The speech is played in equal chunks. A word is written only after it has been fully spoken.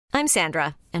I'm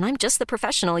Sandra, and I'm just the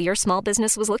professional your small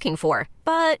business was looking for.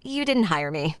 But you didn't hire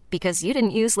me because you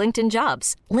didn't use LinkedIn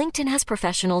Jobs. LinkedIn has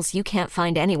professionals you can't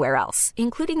find anywhere else,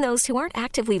 including those who aren't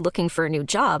actively looking for a new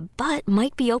job, but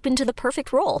might be open to the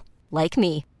perfect role, like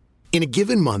me. In a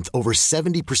given month, over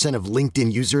 70% of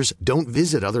LinkedIn users don't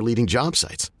visit other leading job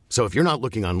sites. So if you're not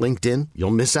looking on LinkedIn,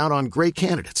 you'll miss out on great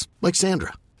candidates like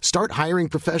Sandra. Start hiring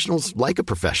professionals like a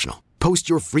professional. Post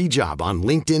your free job on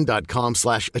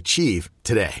linkedin.com/achieve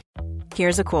today.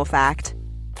 Here's a cool fact.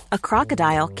 A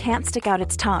crocodile can't stick out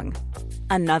its tongue.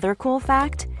 Another cool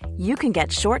fact, you can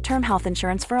get short-term health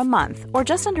insurance for a month or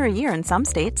just under a year in some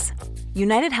states.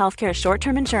 United Healthcare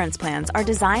short-term insurance plans are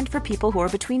designed for people who are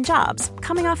between jobs,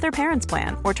 coming off their parents'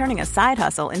 plan, or turning a side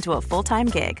hustle into a full-time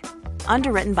gig.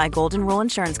 Underwritten by Golden Rule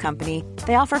Insurance Company,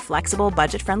 they offer flexible,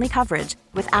 budget-friendly coverage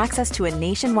with access to a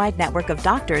nationwide network of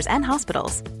doctors and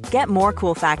hospitals. Get more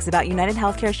cool facts about United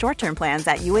Healthcare short-term plans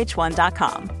at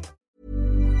uh1.com.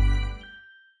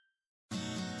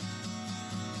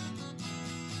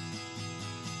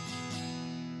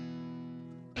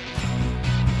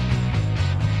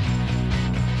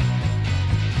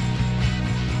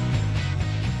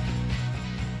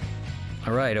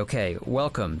 All right, okay.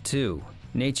 Welcome to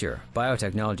Nature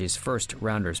Biotechnology's First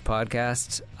Rounders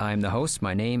podcast. I'm the host.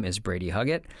 My name is Brady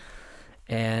Huggett.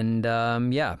 And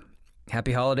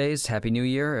happy holidays, happy new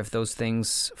year. If those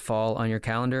things fall on your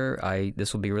calendar,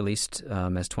 this will be released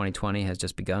as 2020 has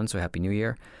just begun, so happy new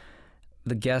year.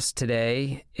 The guest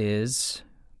today is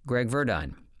Greg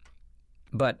Verdine.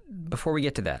 But before we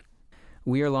get to that,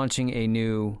 we are launching a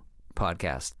new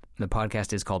podcast. The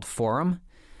podcast is called Forum.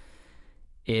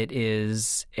 It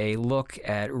is a look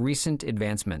at recent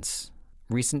advancements,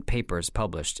 recent papers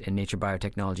published in Nature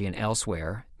Biotechnology and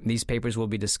elsewhere. These papers will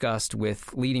be discussed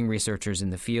with leading researchers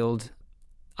in the field.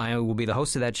 I will be the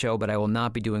host of that show, but I will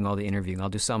not be doing all the interviewing. I'll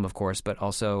do some, of course, but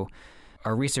also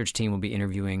our research team will be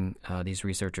interviewing these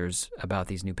researchers about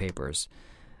these new papers.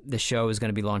 The show is going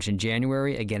to be launched in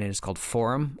January. Again, it is called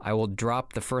Forum. I will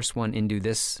drop the first one into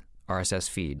this RSS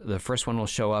feed. The first one will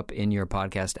show up in your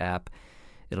podcast app.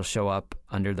 It'll show up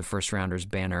under the First Rounders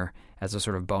banner as a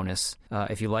sort of bonus.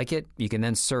 If you like it, you can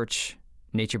then search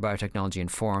Nature Biotechnology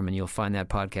and Forum, and you'll find that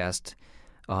podcast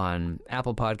on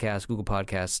Apple Podcasts, Google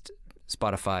Podcasts,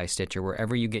 Spotify, Stitcher,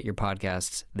 wherever you get your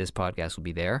podcasts. This podcast will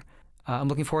be there. I'm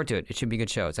looking forward to it. It should be a good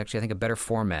show. It's actually, I think, a better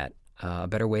format, a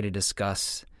better way to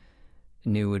discuss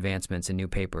new advancements and new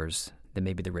papers than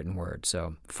maybe the written word.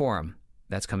 So, Forum,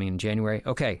 that's coming in January.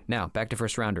 Okay, now back to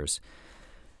First Rounders.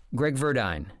 Greg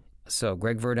Verdine. So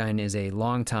Greg Verdine is a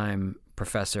longtime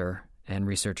professor and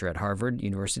researcher at Harvard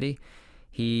University.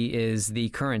 He is the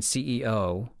current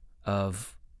CEO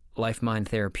of LifeMind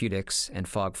Therapeutics and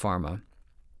Fog Pharma.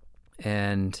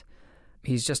 And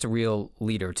he's just a real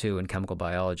leader, too, in chemical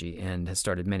biology and has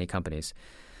started many companies.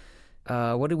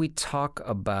 What did we talk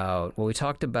about? Well, we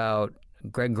talked about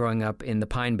Greg growing up in the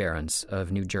Pine Barrens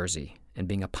of New Jersey and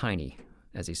being a piney,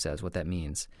 as he says, what that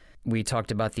means. We talked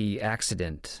about the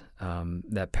accident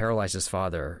that paralyzed his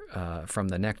father from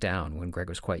the neck down when Greg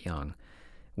was quite young.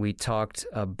 We talked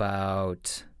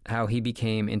about how he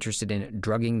became interested in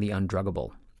drugging the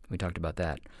undruggable. We talked about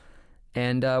that.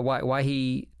 And why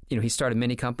he started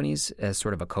many companies as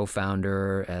sort of a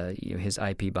co-founder, his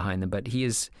IP behind them, but he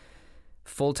is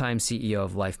full-time CEO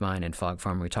of LifeMind and Fog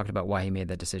Pharma. We talked about why he made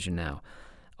that decision now.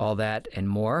 All that and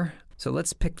more. So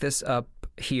let's pick this up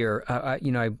here. I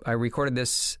recorded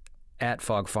this at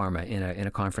Fog Pharma in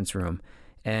a conference room.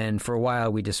 And for a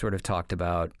while, we just sort of talked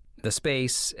about the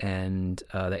space and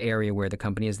the area where the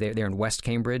company is. They're in West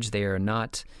Cambridge. They are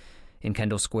not in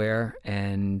Kendall Square.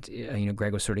 And,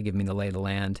 Greg was sort of giving me the lay of the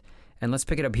land. And let's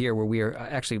pick it up here where we are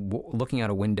actually looking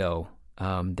out a window.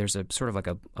 There's a sort of like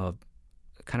a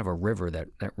kind of a river that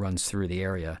runs through the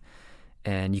area.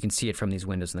 And you can see it from these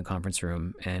windows in the conference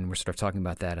room. And we're sort of talking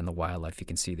about that and the wildlife you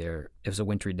can see there. It was a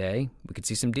wintry day. We could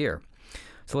see some deer.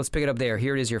 So let's pick it up there.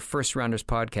 Here it is, your First Rounders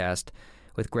podcast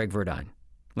with Greg Verdine.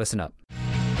 Listen up.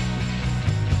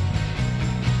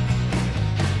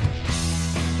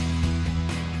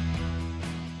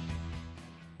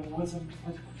 What's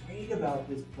great about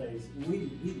this place, we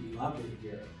love it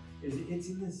here, is it's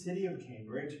in the city of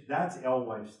Cambridge. That's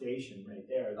Alewife Station right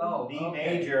there.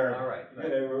 Major, all right.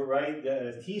 Right,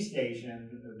 the T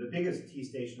station, the biggest T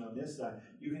station on this side.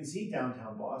 You can see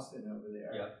downtown Boston over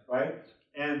there, right?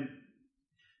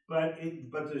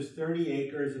 But there's 30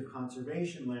 acres of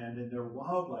conservation land, and there are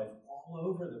wildlife all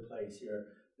over the place here.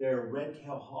 There are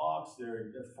red-tailed hawks, there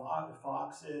are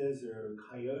foxes, there are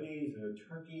coyotes, there are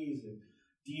turkeys, and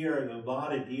deer, a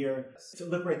lot of deer. So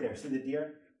look right there, see the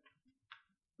deer?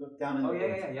 Look down in the woods.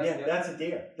 Yeah, that's a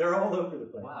deer. They're all over the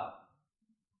place. Wow.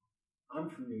 I'm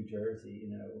from New Jersey,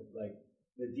 like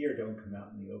the deer don't come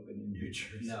out in the open in New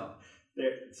Jersey. No.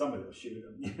 Somebody will shoot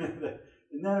them.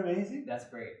 Isn't that amazing? That's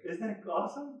great. Isn't that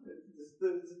awesome?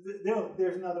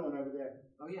 There's another one over there.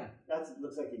 Oh, yeah. That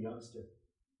looks like a youngster.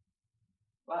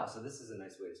 Wow, so this is a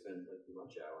nice way to spend like the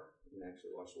lunch hour. You can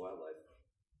actually watch the wildlife.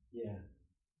 Yeah.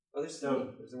 Oh, there's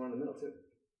the one in the middle too.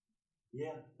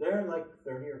 Yeah, there are like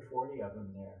 30 or 40 of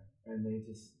them there, and they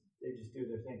just do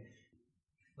their thing.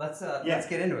 Let's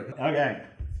get into it. Okay.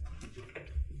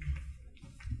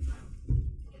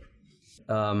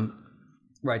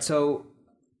 Right. So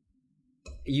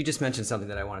you just mentioned something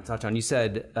that I want to touch on. You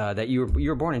said that you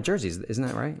were born in Jersey, isn't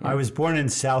that right? Yeah. I was born in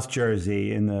South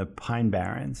Jersey in the Pine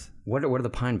Barrens. What are the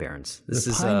Pine Barrens? This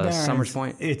is Barrens, Somers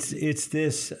Point. It's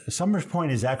this. Somers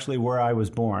Point is actually where I was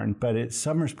born, but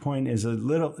Somers Point is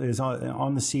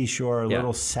on the seashore, a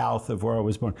little south of where I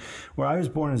was born. Where I was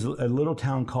born is a little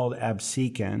town called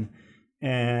Absecon.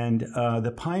 And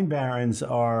the Pine Barrens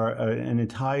are an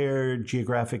entire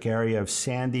geographic area of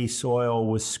sandy soil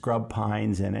with scrub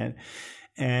pines in it.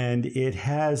 And it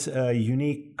has a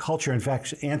unique culture. In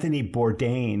fact, Anthony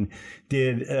Bourdain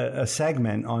did a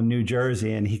segment on New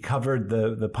Jersey, and he covered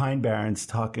the Pine Barrens,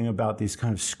 talking about these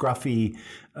kind of scruffy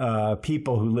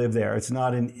people who live there. It's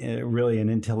not really an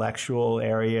intellectual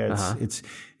area. It's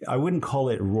I wouldn't call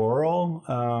it rural,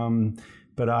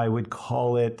 but I would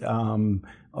call it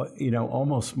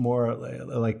almost more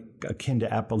like akin to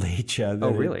Appalachia.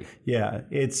 Oh, really?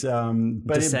 It's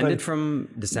descended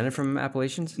from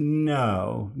Appalachians?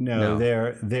 No.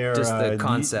 They're just the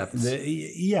concepts.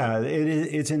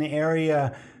 It's an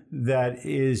area that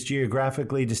is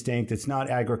geographically distinct. It's not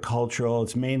agricultural.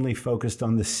 It's mainly focused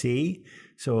on the sea.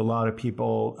 So a lot of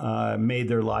people made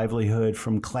their livelihood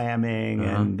from clamming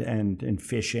and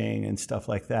fishing and stuff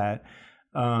like that.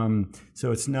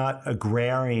 So it's not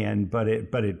agrarian, but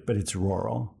it's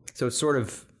rural. So it's sort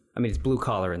of, it's blue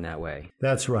collar in that way.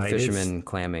 That's right. Fishermen,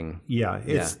 clamming.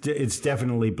 It's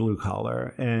definitely blue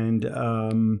collar, and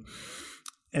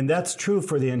that's true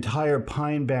for the entire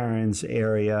Pine Barrens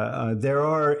area. There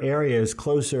are areas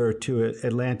closer to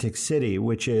Atlantic City,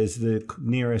 which is the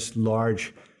nearest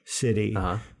large city,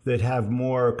 that have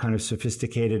more kind of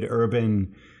sophisticated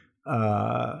urban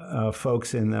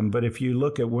folks in them. But if you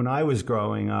look at when I was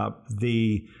growing up,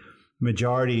 the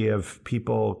majority of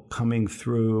people coming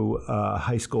through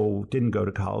high school didn't go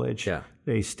to college. Yeah.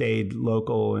 They stayed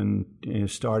local and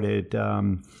started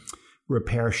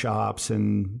repair shops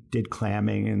and did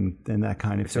clamming and that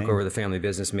kind of thing. Took over the family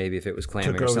business, maybe, if it was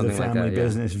clamming or something like that. Took over the family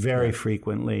business very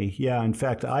frequently. Yeah, in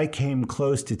fact, I came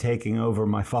close to taking over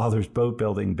my father's boat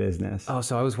building business. Oh,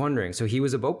 so I was wondering. So he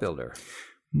was a boat builder.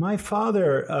 My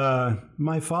father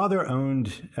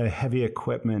owned a heavy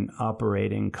equipment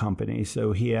operating company,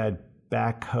 so he had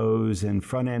backhoes and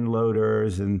front end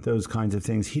loaders and those kinds of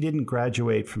things. He didn't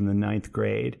graduate from the 9th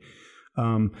grade.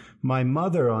 My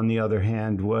mother, on the other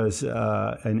hand, was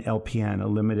an LPN, a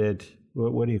limited,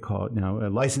 what do you call it now? A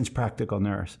licensed practical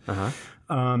nurse.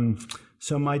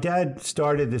 So my dad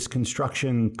started this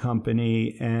construction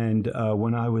company, and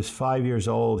when I was 5 years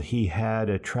old, he had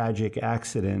a tragic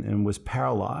accident and was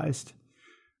paralyzed.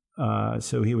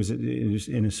 So he was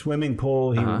in a swimming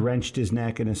pool. He wrenched his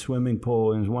neck in a swimming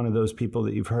pool, and was one of those people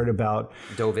that you've heard about.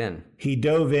 Dove in. He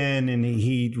dove in, and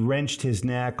he wrenched his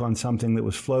neck on something that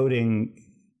was floating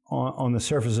on the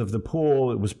surface of the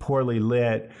pool. It was poorly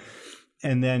lit.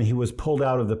 And then he was pulled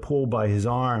out of the pool by his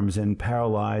arms and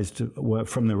paralyzed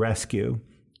from the rescue.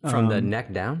 From the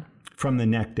neck down? From the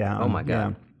neck down. Oh, my God.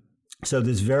 Yeah. So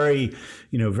this very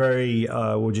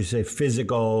would you say,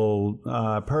 physical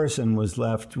person was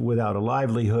left without a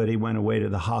livelihood. He went away to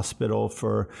the hospital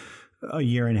for a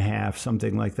year and a half,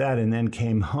 something like that, and then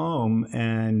came home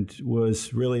and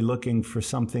was really looking for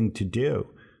something to do.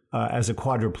 As a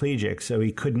quadriplegic, so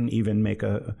he couldn't even make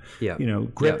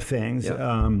grip things.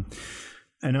 Yeah.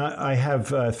 And I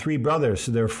have 3 brothers,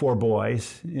 so there are 4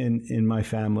 boys in my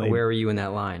family. Where are you in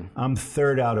that line? I'm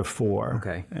 3rd out of 4.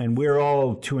 Okay. And we're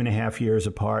all 2.5 years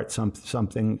apart,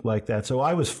 something like that. So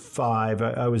I was 5.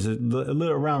 I was a little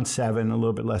around 7, a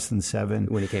little bit less than 7.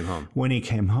 When he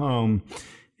came home.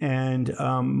 And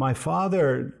my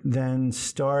father then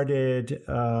started...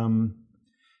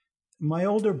 my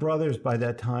older brothers by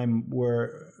that time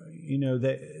were,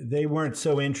 they weren't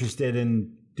so interested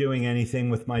in doing anything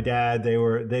with my dad.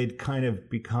 They'd kind of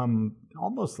become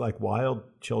almost like wild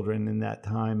children in that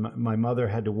time. My mother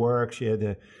had to work. She had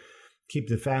to keep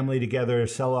the family together,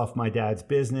 sell off my dad's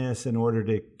business in order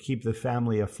to keep the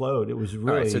family afloat. It was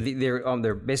really... All right, so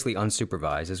they're basically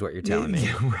unsupervised is what you're telling me.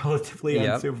 Relatively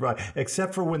unsupervised,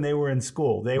 except for when they were in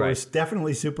school. They were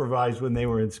definitely supervised when they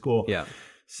were in school. Yeah.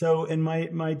 So, and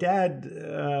my dad,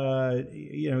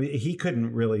 he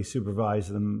couldn't really supervise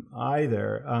them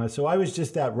either. So I was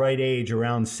just that right age,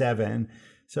 around 7.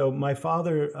 So my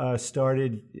father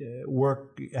started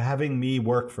having me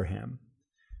work for him.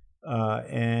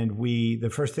 And the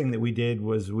first thing that we did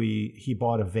was he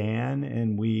bought a van,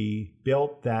 and we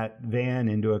built that van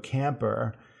into a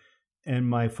camper. And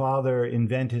my father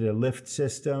invented a lift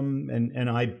system, and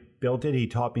I built it. He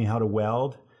taught me how to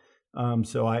weld.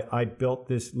 So I built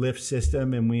this lift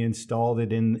system, and we installed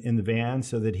it in the van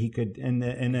so that he could, and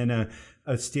then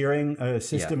a steering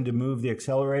system to move the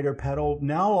accelerator pedal.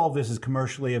 Now all this is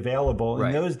commercially available. Right.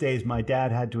 In those days, my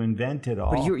dad had to invent it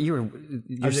all. But you're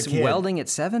welding at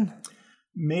 7?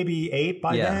 Maybe 8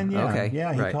 by then. Yeah. Okay.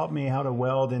 Yeah. He taught me how to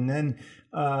weld, and then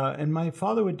and my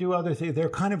father would do other things. They're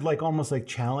kind of almost like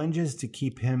challenges to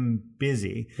keep him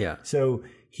busy. Yeah. So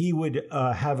he would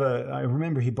I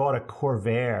remember he bought a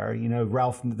Corvair,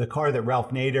 the car that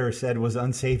Ralph Nader said was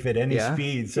unsafe at any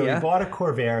speed. So he bought a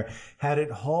Corvair, had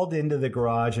it hauled into the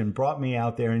garage, and brought me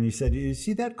out there. And he said, "You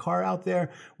see that car out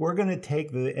there? We're going to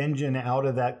take the engine out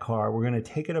of that car. We're going to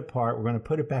take it apart. We're going to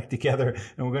put it back together,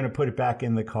 and we're going to put it back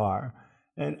in the car."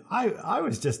 And I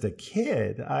was just a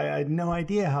kid. I had no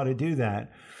idea how to do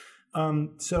that.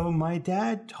 So my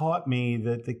dad taught me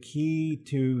that the key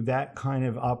to that kind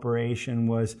of operation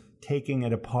was taking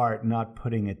it apart, not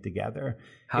putting it together.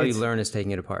 How you learn is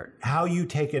taking it apart. How you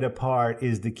take it apart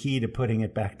is the key to putting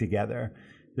it back together.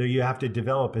 So you have to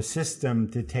develop a system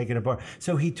to take it apart.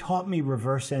 So he taught me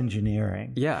reverse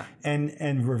engineering. Yeah.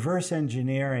 And reverse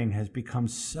engineering has become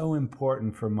so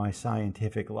important for my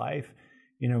scientific life.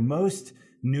 Most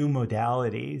new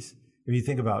modalities, if you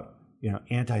think about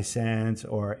antisense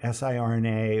or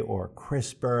siRNA or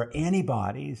CRISPR,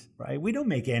 antibodies, right? We don't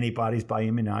make antibodies by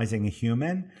immunizing a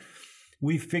human.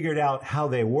 We figured out how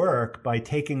they work by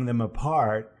taking them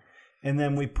apart, and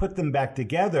then we put them back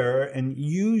together. And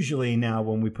usually now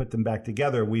when we put them back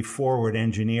together, we forward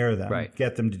engineer them,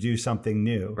 get them to do something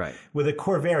new. Right. With a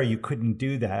Corvair, you couldn't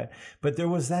do that. But there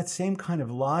was that same kind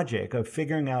of logic of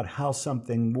figuring out how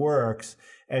something works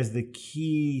as the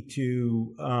key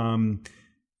to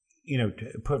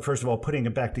first of all, putting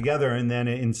it back together, and then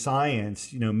in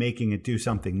science, making it do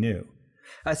something new.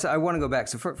 So I want to go back.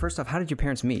 So first off, how did your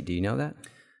parents meet? Do you know that?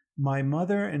 My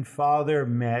mother and father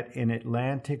met in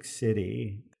Atlantic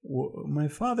City. My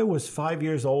father was 5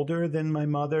 years older than my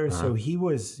mother, so he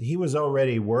was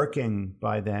already working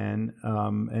by then.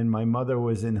 And my mother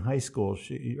was in high school.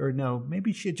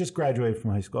 Maybe she had just graduated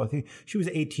from high school. I think she was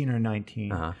 18 or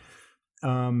 19.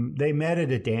 They met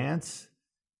at a dance.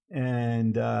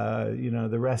 And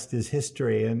the rest is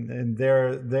history, and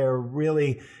they're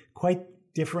really quite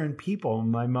different people.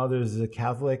 My mother's a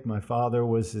Catholic. My father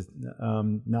was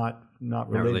not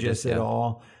religious at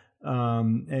all,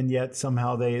 and yet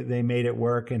somehow they made it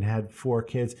work and had 4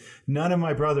 kids. None of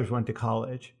my brothers went to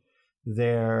college.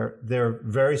 They're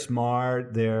very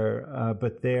smart.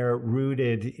 But they're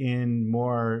rooted in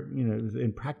more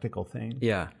in practical things.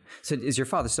 Yeah. So is your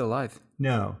father still alive?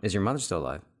 No. Is your mother still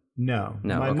alive? No.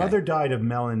 My mother died of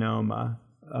melanoma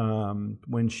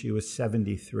when she was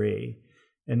 73.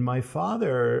 And my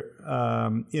father,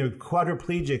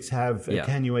 quadriplegics have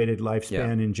attenuated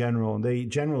lifespan in general. They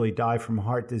generally die from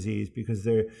heart disease because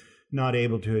they're not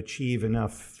able to achieve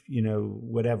enough,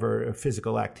 whatever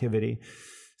physical activity.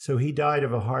 So he died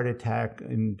of a heart attack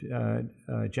in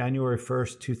January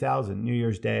 1st, 2000, New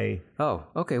Year's Day. Oh,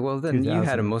 okay. Well, then 2000. You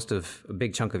had a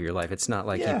big chunk of your life. It's not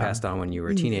like he passed on when you were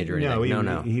a teenager or anything.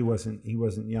 No. He wasn't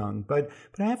young. But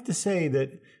I have to say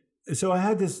that, so I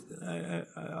had this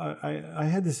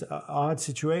odd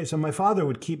situation. So my father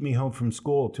would keep me home from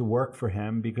school to work for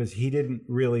him because he didn't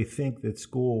really think that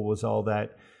school was all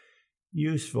that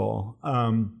useful.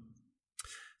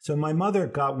 So my mother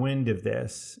got wind of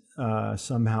this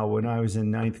somehow when I was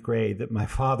in 9th grade, that my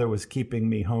father was keeping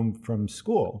me home from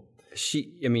school.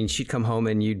 She'd come home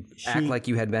and you'd act like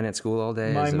you had been at school all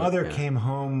day? My mother came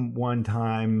home one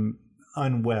time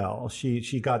unwell.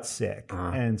 She got sick.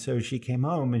 And so she came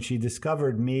home and she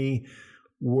discovered me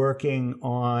working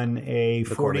on a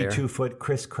 42-foot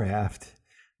Chris Craft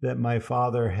that my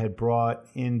father had brought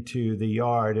into the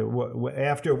yard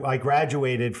after I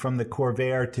graduated from the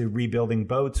Corvair to rebuilding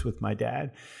boats with my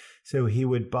dad. So he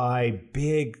would buy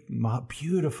big,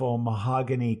 beautiful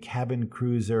mahogany cabin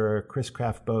cruiser Chris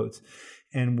Craft boats,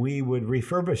 and we would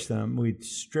refurbish them. We'd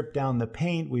strip down the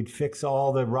paint. We'd fix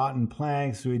all the rotten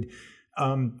planks. We'd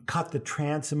cut the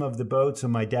transom of the boat so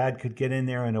my dad could get in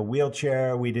there in a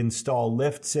wheelchair. We'd install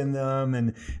lifts in them,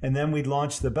 and then we'd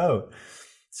launch the boat.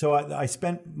 So I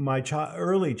spent my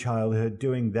early childhood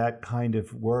doing that kind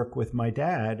of work with my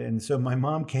dad. And so my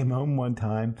mom came home one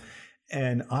time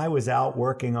and I was out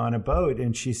working on a boat.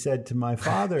 And she said to my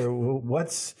father, well,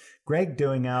 what's Greg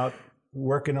doing out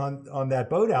working on that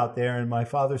boat out there? And my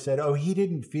father said, oh, he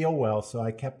didn't feel well, so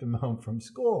I kept him home from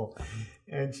school.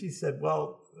 And she said,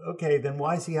 well, okay, then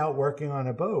why is he out working on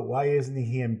a boat? Why isn't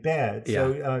he in bed?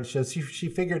 Yeah. So she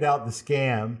figured out the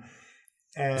scam.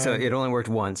 And so it only worked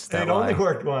once. Only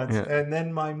worked once. Yeah. And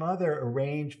then my mother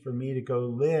arranged for me to go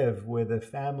live with a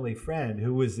family friend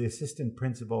who was the assistant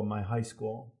principal of my high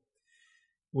school,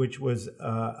 which was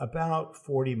about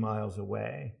 40 miles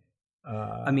away.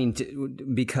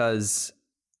 Because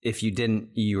if you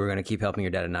didn't, you were going to keep helping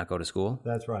your dad and not go to school?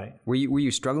 That's right. Were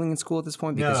you struggling in school at this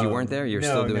point because you weren't there? You're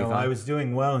still doing fine? I was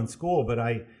doing well in school, but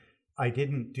I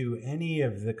didn't do any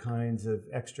of the kinds of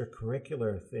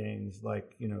extracurricular things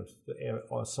like,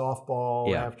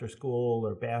 softball after school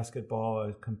or basketball. I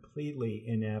was completely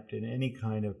inept in any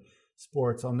kind of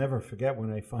sports. I'll never forget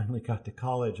when I finally got to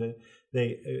college. It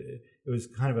was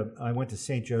kind of I went to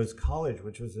St. Joe's College,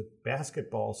 which was a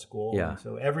basketball school. Yeah. And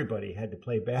so everybody had to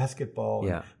play basketball.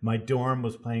 Yeah. My dorm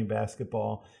was playing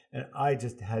basketball and I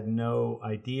just had no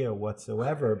idea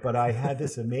whatsoever, but I had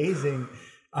this amazing...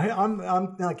 I'm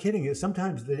not kidding.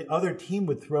 Sometimes the other team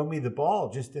would throw me the ball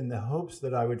just in the hopes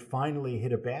that I would finally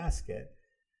hit a basket.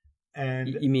 And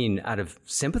you mean out of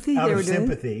sympathy? Out of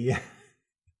sympathy, yeah.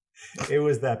 It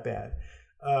was that bad.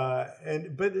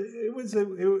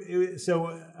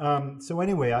 So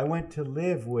anyway, I went to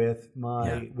live with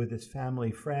with this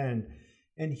family friend,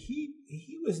 and he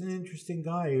was an interesting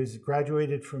guy. He was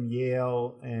graduated from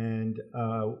Yale and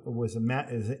was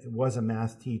a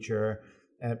math teacher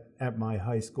at my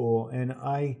high school, and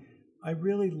I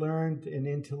really learned an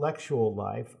intellectual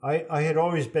life. I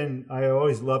always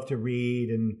loved to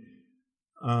read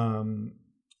and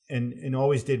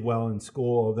always did well in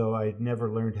school, although I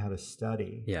never learned how to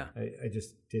study. Yeah, I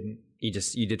just didn't.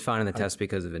 You did fine on the test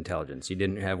because of intelligence. You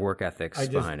didn't have work ethics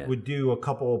behind it. I just would do a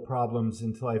couple of problems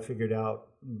until I figured out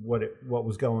what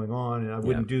was going on, and I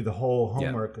wouldn't do the whole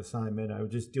homework assignment. I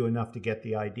would just do enough to get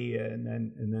the idea, and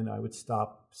then I would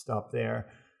stop there.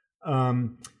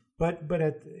 But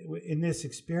in this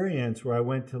experience where I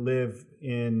went to live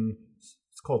in,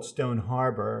 it's called Stone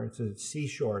Harbor. It's a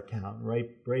seashore town, right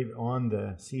on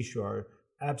the seashore.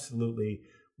 Absolutely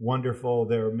wonderful.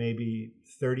 There were maybe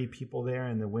 30 people there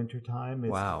in the wintertime.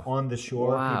 It's on the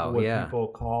shore. Wow. People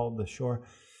call the shore.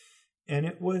 And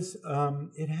it was,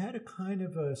 it had a kind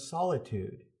of a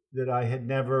solitude that I had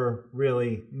never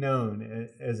really known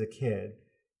as a kid.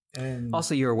 And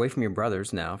also, you're away from your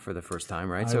brothers now for the first time,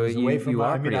 right? I was away from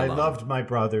I loved my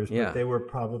brothers, but Yeah. they were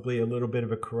probably a little bit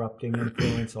of a corrupting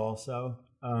influence also.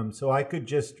 So I could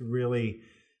just really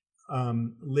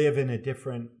live in a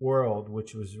different world,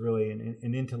 which was really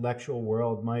an intellectual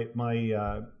world.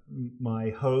 My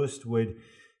host would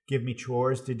give me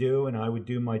chores to do, and I would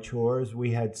do my chores.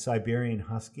 We had Siberian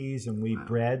Huskies, and we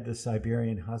bred the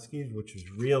Siberian Huskies, which was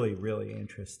really, really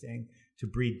interesting to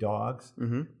breed dogs.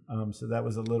 Mm-hmm. So that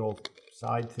was a little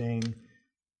side thing.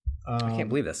 I can't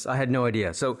believe this. I had no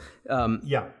idea. So, going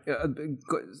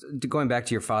back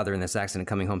to your father in this accident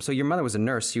coming home. So your mother was a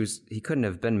nurse. He couldn't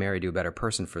have been married to a better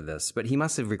person for this, but he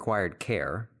must have required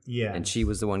care. Yeah. And she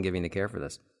was the one giving the care for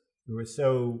this.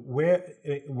 So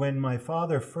when my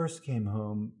father first came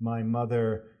home, my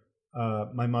mother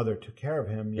took care of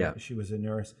him. Yeah. She was a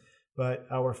nurse, but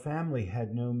our family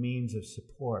had no means of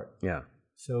support. Yeah.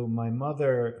 So my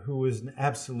mother, who was an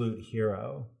absolute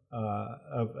hero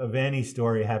of any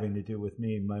story having to do with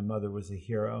me, my mother was a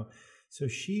hero. So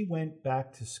she went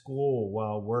back to school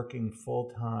while working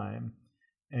full time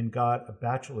and got a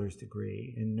bachelor's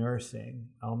degree in nursing.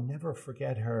 I'll never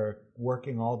forget her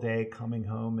working all day, coming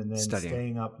home, and then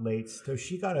staying up late. So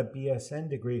she got a BSN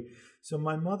degree. So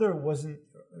my mother wasn't,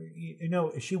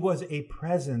 she was a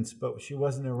presence, but she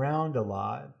wasn't around a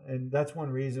lot. And that's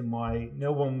one reason why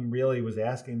no one really was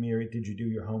asking me, did you do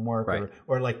your homework? Right.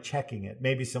 Or like checking it.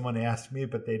 Maybe someone asked me,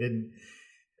 but they didn't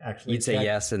actually You'd say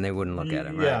yes, and they wouldn't look at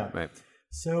it. Right. Yeah. Right.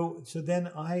 So then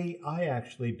I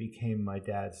actually became my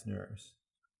dad's nurse.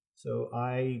 So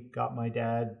I got my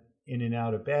dad in and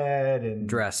out of bed and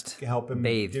dressed, help him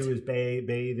bathed. do his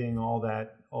bathing, all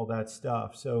that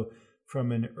stuff. So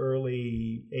from an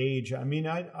early age, I mean,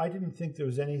 I didn't think there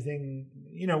was anything,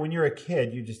 when you're a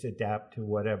kid, you just adapt to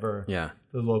whatever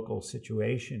the local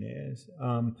situation is.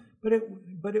 But it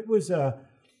was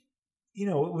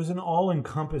it was an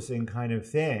all-encompassing kind of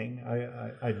thing.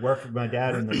 I'd work for my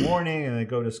dad in the morning and I'd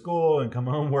go to school and come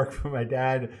home, work for my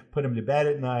dad, put him to bed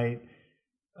at night.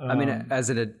 I mean, as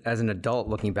an adult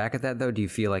looking back at that, though, do you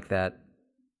feel like that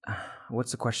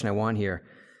what's the question I want here?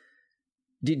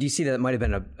 Do you see that it might have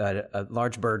been a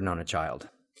large burden on a child?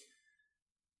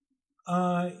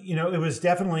 It was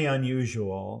definitely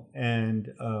unusual, and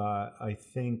I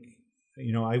think,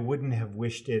 I wouldn't have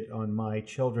wished it on my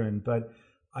children, but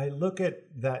I look at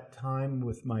that time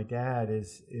with my dad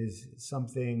is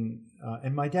something,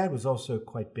 and my dad was also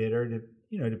quite bitter,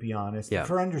 to be honest,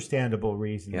 for understandable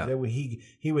reasons. Yeah.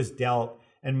 He was dealt,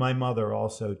 and my mother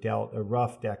also dealt a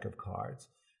rough deck of cards.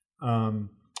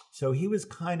 So he was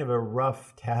kind of a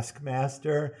rough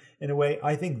taskmaster in a way.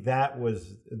 I think that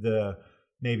was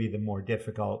maybe the more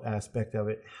difficult aspect of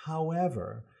it.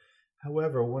 However,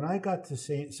 when I got to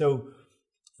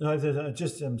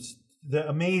the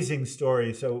amazing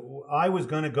story. So I was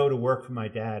going to go to work for my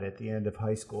dad at the end of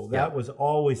high school. That was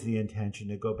always the intention,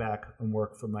 to go back and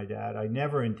work for my dad. I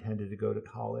never intended to go to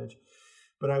college.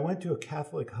 But I went to a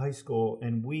Catholic high school,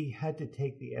 and we had to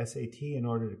take the SAT in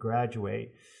order to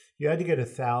graduate. You had to get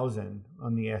 1,000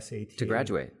 on the SAT. To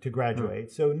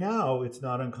graduate. So now it's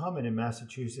not uncommon in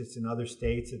Massachusetts and other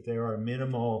states that there are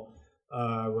minimal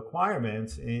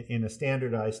requirements in a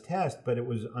standardized test, but it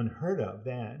was unheard of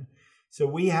then. So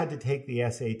we had to take the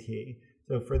SAT.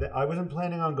 So I wasn't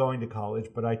planning on going to college,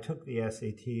 but I took the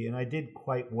SAT, and I did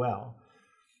quite well.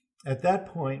 At that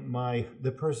point, my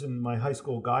high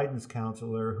school guidance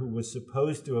counselor, who was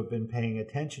supposed to have been paying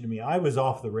attention to me, I was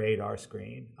off the radar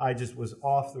screen. I just was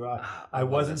off the. I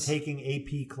wasn't taking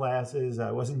AP classes.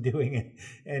 I wasn't doing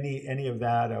any of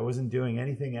that. I wasn't doing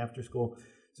anything after school.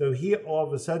 So he all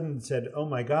of a sudden said, "Oh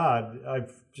my God,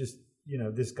 I've just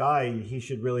this guy. He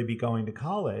should really be going to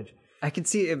college." I can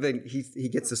see it. He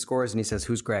gets the scores and he says,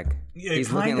 "Who's Greg?" He's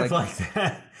kind of like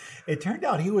that. It turned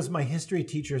out he was my history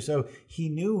teacher, so he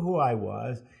knew who I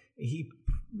was. He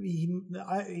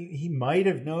might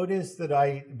have noticed that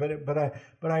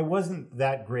but I wasn't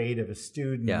that great of a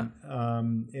student. Yeah.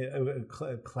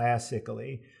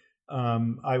 Classically,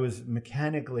 I was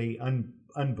mechanically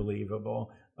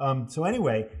unbelievable. So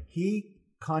anyway, he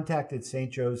contacted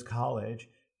St. Joe's College,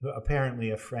 apparently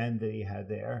a friend that he had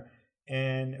there,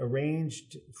 and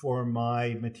arranged for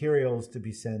my materials to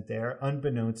be sent there,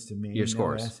 unbeknownst to me. Your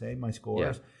scores. No essay, my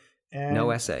scores. Yeah. And, no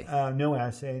essay. No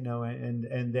essay, no.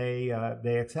 And they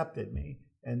accepted me.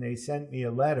 And they sent me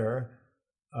a letter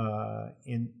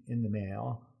in the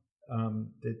mail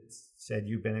that said,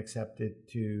 "You've been accepted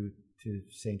to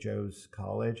St. Joe's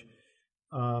College."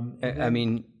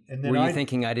 Were you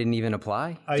thinking I didn't even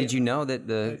apply? Did you know that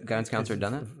the guidance counselor had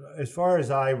done it? As far as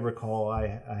I recall,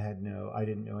 I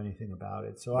didn't know anything about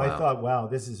it. So wow. I thought, wow,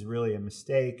 this is really a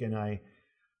mistake, and I'm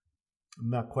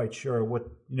not quite sure what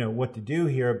to do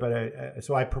here. But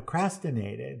so I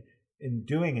procrastinated in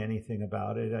doing anything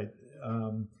about it.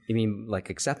 You mean like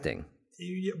accepting?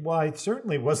 Well, I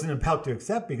certainly wasn't about to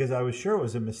accept, because I was sure it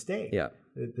was a mistake. Yeah.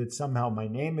 That somehow my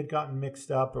name had gotten mixed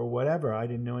up or whatever. I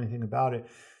didn't know anything about it.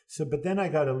 So, but then I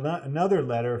got another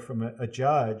letter from a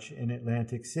judge in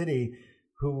Atlantic City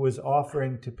who was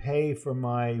offering to pay for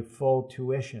my full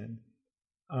tuition,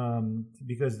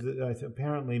 because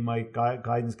apparently my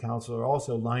guidance counselor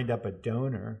also lined up a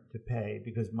donor to pay,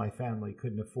 because my family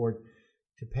couldn't afford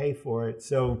to pay for it.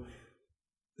 So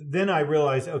then I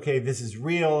realized, okay, this is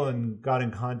real, and got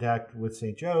in contact with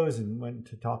St. Joe's and went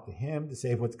to talk to him to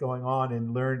say what's going on,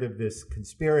 and learned of this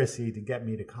conspiracy to get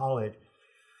me to college.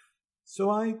 So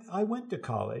I went to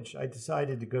college. I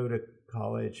decided to go to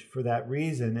college for that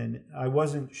reason, and I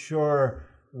wasn't sure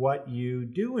what you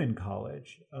do in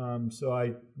college. So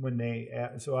I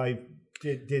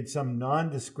did some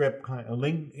nondescript kind of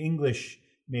English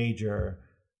major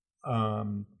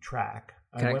track.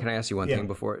 Can I ask you one thing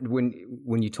before?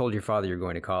 When you told your father you're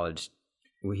going to college,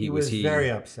 he was very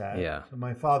upset. Yeah. So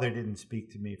my father didn't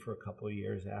speak to me for a couple of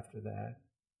years after that.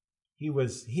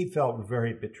 He felt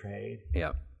very betrayed.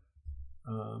 Yeah.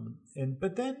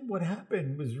 But then what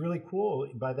happened was really cool.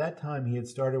 By that time, he had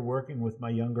started working with my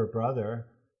younger brother,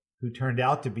 who turned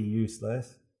out to be useful.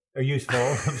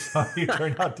 I'm sorry, who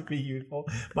turned out to be useful.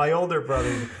 My older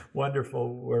brothers,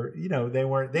 wonderful, they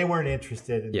weren't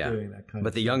interested in doing that kind of.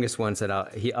 But the youngest one said,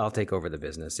 "I'll take over the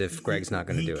business if Greg's not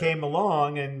going to do it." He came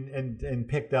along and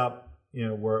picked up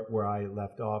where I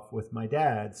left off with my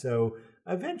dad. So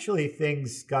eventually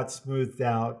things got smoothed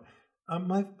out.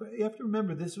 You have to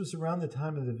remember, this was around the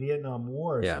time of the Vietnam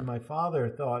War. Yeah. So my father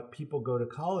thought people go to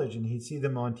college and he'd see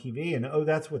them on TV and,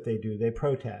 that's what they do. They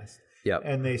protest. Yep.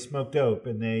 And they smoke dope,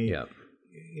 and they, yep.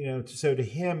 So to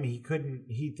him,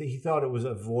 he thought it was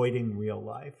avoiding real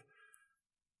life.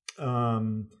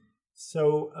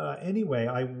 Anyway,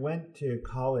 I went to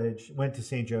college, went to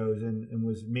St. Joe's, and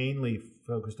was mainly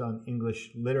focused on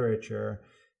English literature.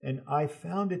 And I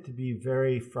found it to be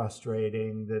very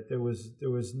frustrating that there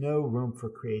was no room for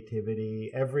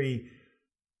creativity. Every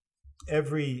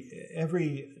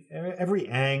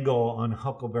angle on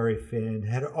Huckleberry Finn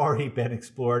had already been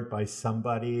explored by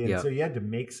somebody, and so you had to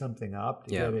make something up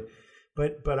to get it.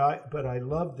 But I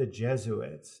loved the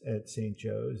Jesuits at St.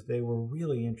 Joe's. They were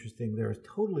really interesting. They were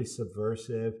totally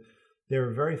subversive. They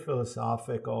were very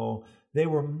philosophical. They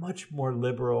were much more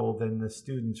liberal than the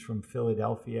students from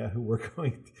Philadelphia who were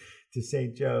going to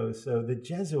St. Joe's. So the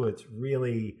Jesuits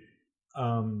really,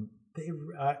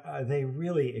 they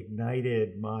really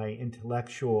ignited my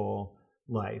intellectual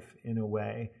life in a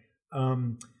way.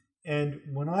 And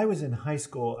when I was in high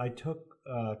school, I took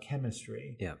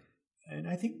chemistry. Yeah. And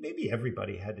I think maybe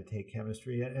everybody had to take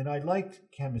chemistry. And I liked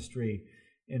chemistry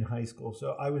in high school.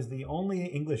 So I was the only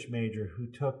English major who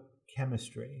took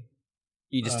chemistry.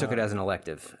 You just took it as an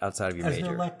elective outside of your major. As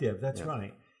an elective, that's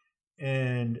right.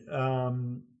 And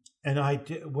I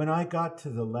did, when I got to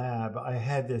the lab, I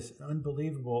had this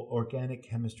unbelievable organic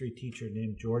chemistry teacher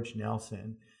named George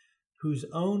Nelson, whose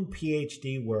own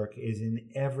PhD work is in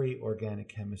every organic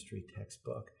chemistry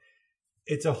textbook.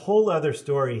 It's a whole other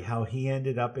story how he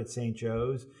ended up at St.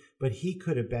 Joe's, but he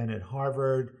could have been at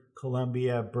Harvard,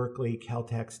 Columbia, Berkeley,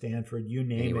 Caltech, Stanford, you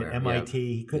name it, MIT.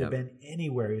 He could have been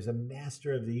anywhere. He was a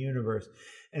master of the universe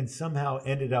and somehow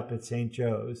ended up at St.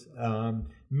 Joe's,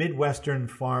 Midwestern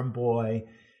farm boy.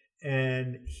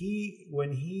 And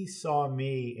when he saw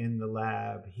me in the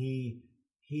lab, he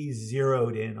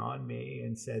zeroed in on me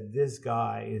and said, this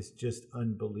guy is just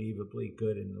unbelievably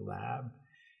good in the lab.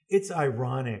 It's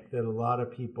ironic that a lot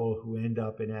of people who end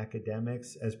up in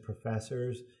academics as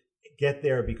professors get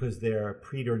there because they're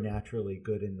preternaturally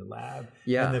good in the lab.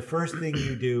 Yeah. And the first thing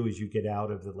you do is you get out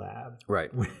of the lab.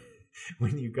 Right.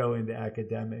 When you go into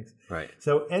academics. Right.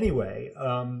 So anyway,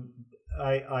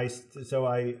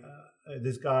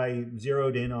 this guy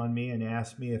zeroed in on me and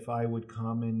asked me if I would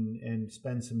come and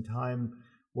spend some time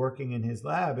working in his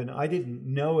lab. And I didn't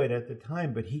know it at the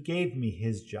time, but he gave me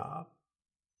his job.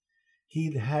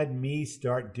 He had me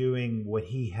start doing what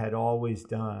he had always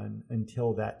done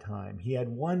until that time. He had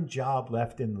one job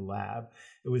left in the lab.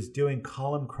 It was doing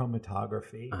column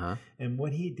chromatography. Uh-huh. And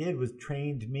what he did was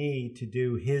trained me to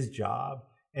do his job,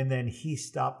 and then he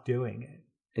stopped doing it.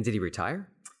 And did he retire?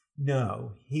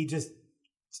 No, he just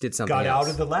did something got else.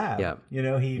 Out of the lab. Yeah. You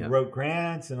know, he wrote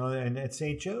grants and at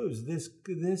St. Joe's,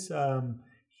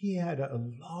 he had a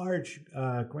large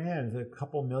grant, a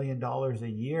couple $1 million a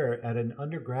year at an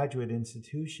undergraduate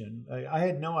institution. I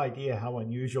had no idea how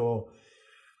unusual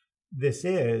this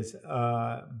is,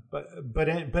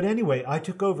 but anyway, I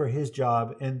took over his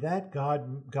job, and that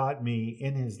got me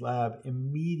in his lab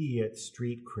immediate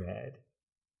street cred,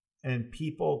 and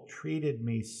people treated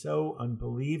me so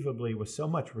unbelievably with so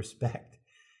much respect,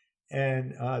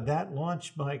 and that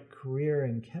launched my career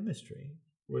in chemistry.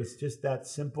 Was just that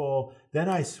simple. Then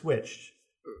I switched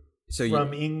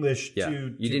from English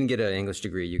to... You didn't get an English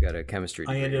degree. You got a chemistry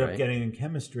degree, I ended up getting a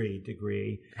chemistry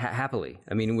degree. Happily.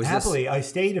 I mean, Happily. I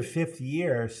stayed a fifth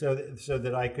year so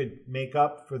that I could make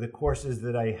up for the courses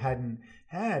that I hadn't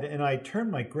had. And I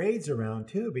turned my grades around,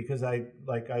 too, because I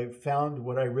found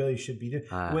what I really should be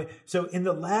doing. So in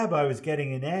the lab, I was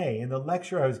getting an A. In the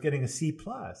lecture, I was getting a C+.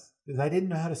 Because I didn't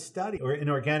know how to study. Or in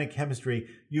organic chemistry,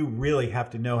 you really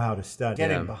have to know how to study.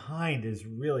 Getting behind is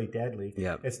really deadly.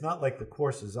 Yeah. It's not like the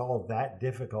course is all that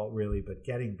difficult, really, but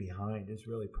getting behind is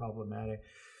really problematic.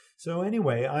 So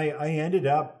anyway, I ended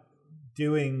up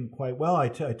doing quite well. I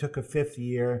took a fifth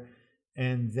year,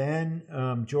 and then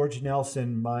George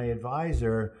Nelson, my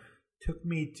advisor,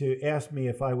 asked me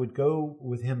if I would go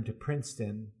with him to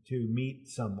Princeton to meet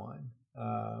someone.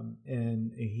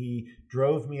 And he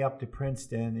drove me up to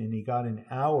Princeton, and he got an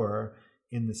hour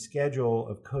in the schedule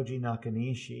of Koji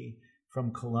Nakanishi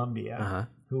from Columbia,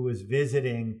 who was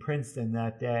visiting Princeton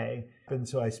that day. And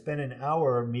so I spent an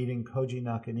hour meeting Koji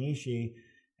Nakanishi,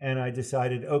 and I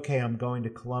decided, okay, I'm going to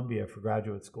Columbia for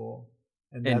graduate school.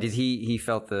 And did he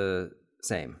felt the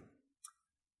same?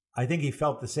 I think he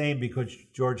felt the same because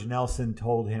George Nelson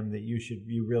told him that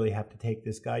you really have to take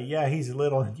this guy. Yeah, he's a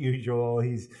little unusual.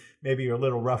 He's maybe a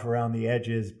little rough around the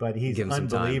edges, but he's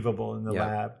unbelievable in the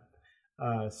lab.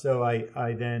 So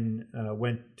I then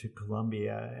went to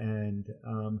Columbia, and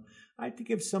I have to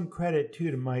give some credit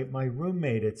too to my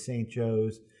roommate at St.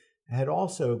 Joe's. Had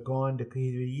also gone to,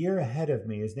 he's a year ahead of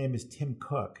me. His name is Tim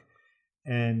Cook,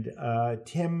 and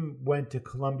Tim went to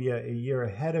Columbia a year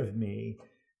ahead of me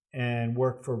and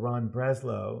worked for Ron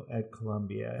Breslow at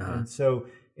Columbia. And so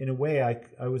in a way,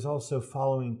 I was also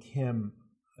following Tim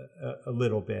a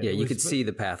little bit. Yeah, you could see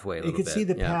the pathway a little bit. You could see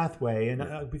the pathway,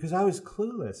 and because I was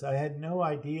clueless. I had no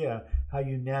idea how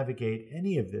you navigate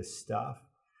any of this stuff.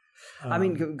 I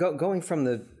mean, going from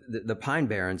the Pine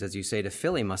Barrens, as you say, to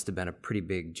Philly must have been a pretty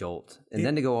big jolt. And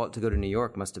then to go to New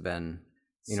York must have been,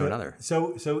 another.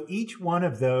 So each one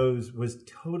of those was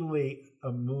totally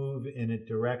a move in a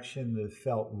direction that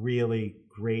felt really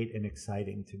great and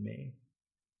exciting to me.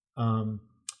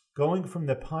 Going from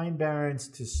the Pine Barrens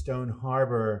to Stone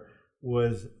Harbor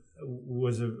was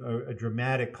a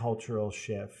dramatic cultural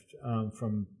shift,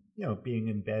 from being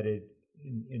embedded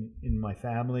in my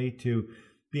family to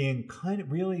being kind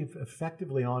of really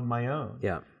effectively on my own.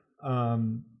 Yeah.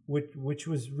 Which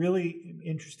was really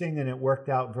interesting, and it worked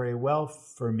out very well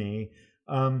for me.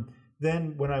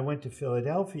 Then when I went to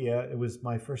Philadelphia, it was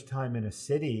my first time in a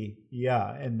city.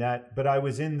 Yeah, but I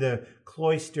was in the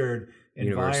cloistered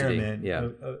environment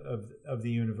of the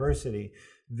university.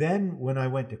 Then when I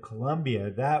went to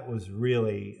Columbia, that was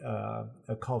really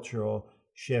a cultural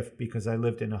shift, because I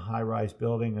lived in a high-rise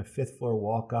building, a 5th floor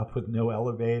walk-up with no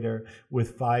elevator,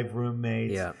 with 5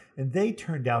 roommates. Yeah. And they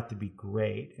turned out to be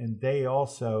great, and they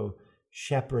also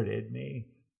shepherded me.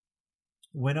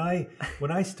 When I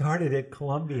started at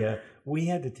Columbia, we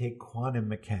had to take quantum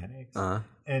mechanics.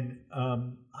 And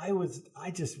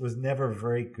I just was never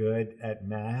very good at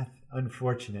math,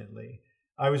 unfortunately.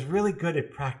 I was really good at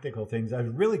practical things. I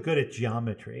was really good at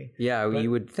geometry. Yeah,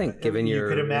 you would think, given your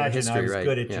history, you could imagine history, I was right?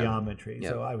 good at geometry. Yeah.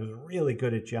 So I was really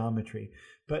good at geometry.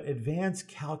 But advanced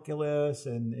calculus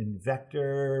and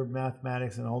vector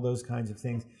mathematics and all those kinds of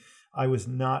things, I was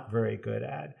not very good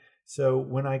at. So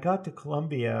when I got to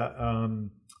Columbia,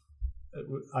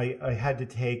 I had to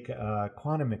take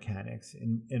quantum mechanics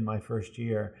in my first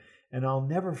year. And I'll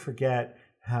never forget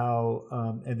how,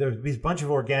 and there was this bunch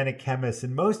of organic chemists,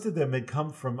 and most of them had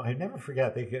come from, I never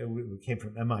forget, they came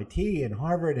from MIT and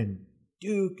Harvard and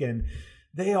Duke, and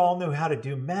they all knew how to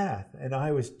do math. And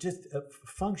I was just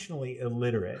functionally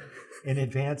illiterate in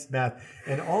advanced math.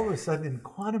 And all of a sudden in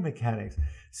quantum mechanics,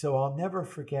 so I'll never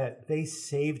forget, they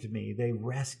saved me. They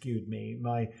rescued me.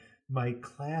 My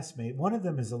classmate, one of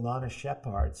them is Alana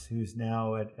Shepards, who's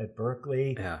now at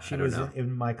Berkeley. Yeah, she was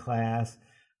in my class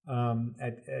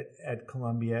at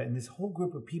Columbia, and this whole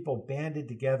group of people banded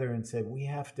together and said, we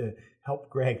have to help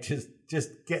Greg just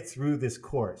get through this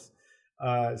course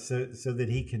so that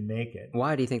he can make it.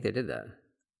 Why do you think they did that?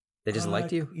 They just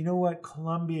liked you? You know what?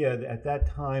 Columbia at that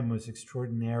time was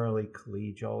extraordinarily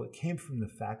collegial. It came from the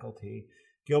faculty.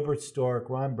 Gilbert Stork,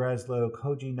 Ron Breslow,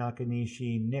 Koji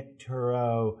Nakanishi, Nick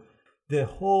Turo. The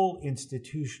whole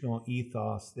institutional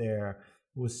ethos there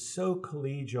was so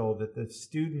collegial that the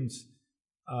students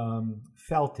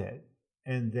felt it,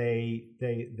 and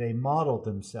they modeled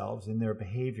themselves in their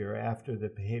behavior after the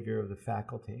behavior of the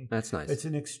faculty. That's nice. It's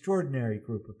an extraordinary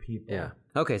group of people. Yeah.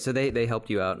 Okay, so they helped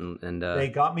you out, and they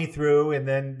got me through, and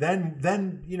then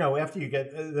after you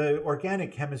get the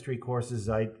organic chemistry courses,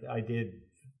 I did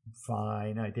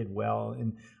fine. I did well,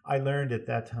 and I learned at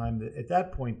that time that at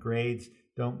that point grades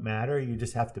don't matter. You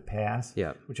just have to pass.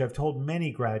 Yeah. Which I've told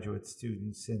many graduate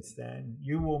students since then.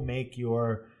 You will make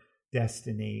your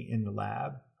destiny in the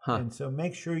lab. And so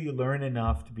make sure you learn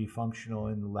enough to be functional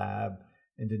in the lab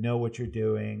and to know what you're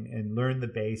doing and learn the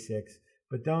basics,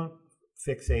 but don't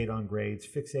fixate on grades,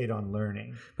 fixate on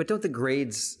learning. But don't the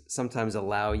grades sometimes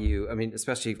allow you, I mean,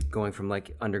 especially going from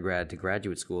like undergrad to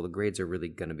graduate school, the grades are really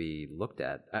going to be looked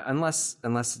at. Unless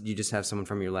you just have someone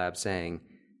from your lab saying,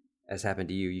 as happened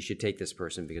to you, you should take this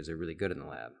person because they're really good in the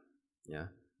lab. Yeah.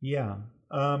 Yeah.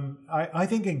 I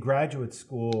think in graduate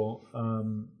school,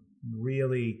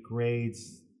 really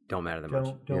grades don't matter that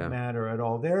much. Don't matter at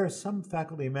all. There are some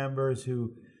faculty members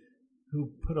who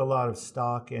put a lot of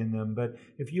stock in them, but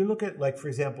if you look at, like, for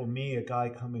example, me, a guy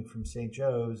coming from St.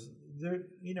 Joe's,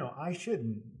 I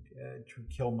shouldn't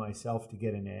kill myself to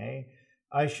get an A.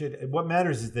 What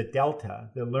matters is the delta,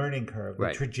 the learning curve,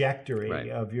 the trajectory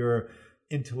of your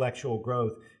intellectual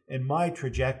growth, and my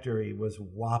trajectory was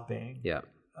whopping. Yeah.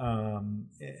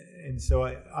 And so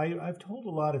I've told a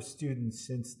lot of students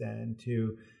since then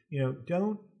to,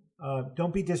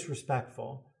 don't be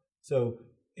disrespectful. So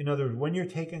in other words, when you're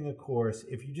taking a course,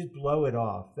 if you just blow it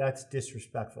off, that's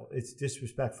disrespectful. It's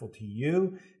disrespectful to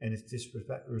you, and it's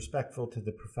disrespectful to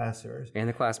the professors. And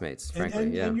the classmates,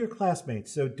 frankly. And your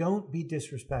classmates. So don't be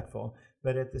disrespectful.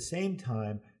 But at the same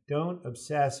time, don't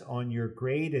obsess on your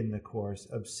grade in the course.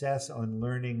 Obsess on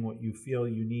learning what you feel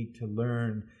you need to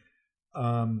learn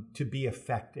to be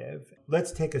effective.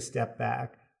 Let's take a step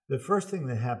back. The first thing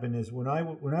that happened is when I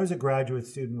was a graduate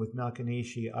student with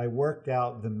Nakanishi, I worked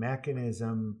out the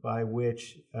mechanism by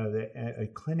which a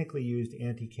clinically used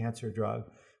anti-cancer drug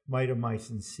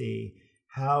mitomycin C,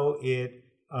 how it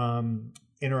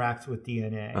interacts with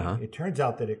DNA. It turns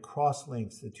out that it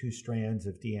cross-links the two strands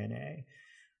of DNA.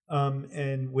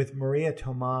 And with Maria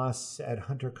Tomas at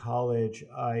Hunter College,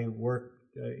 I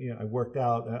worked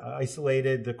out,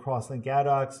 isolated the cross-link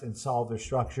adducts and solved their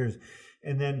structures.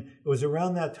 And then it was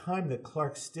around that time that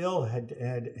Clark Still had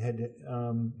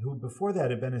who before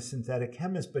that had been a synthetic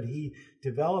chemist, but he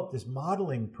developed this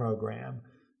modeling program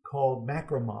called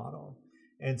Macromodel.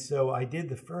 And so I did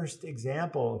the first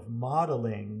example of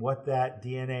modeling what that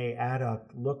DNA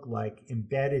adduct looked like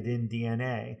embedded in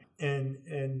DNA, and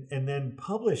then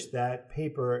published that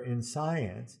paper in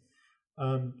Science.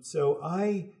 So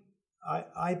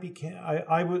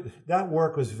that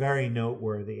work was very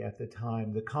noteworthy at the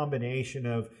time. The combination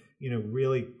of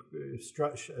really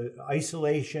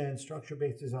isolation,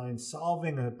 structure-based design,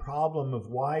 solving a problem of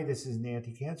why this is an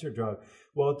anti-cancer drug.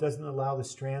 Well, it doesn't allow the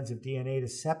strands of DNA to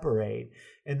separate,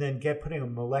 and then putting a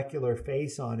molecular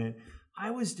face on it.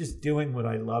 I was just doing what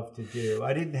I love to do.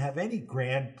 I didn't have any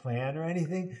grand plan or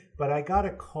anything, but I got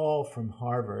a call from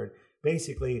Harvard.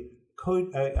 Basically,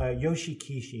 Yoshi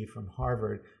Kishi from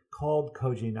Harvard called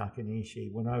Koji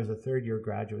Nakanishi when I was a third-year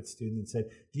graduate student and said,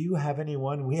 "Do you have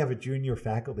anyone? We have a junior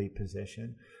faculty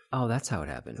position." Oh, that's how it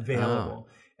happened. Available.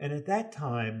 Oh. And at that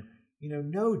time,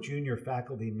 no junior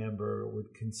faculty member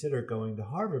would consider going to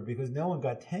Harvard because no one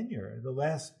got tenure.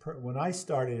 When I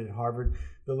started at Harvard,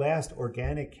 the last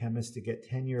organic chemist to get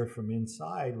tenure from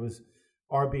inside was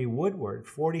R.B. Woodward,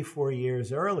 44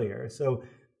 years earlier. So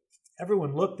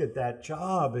everyone looked at that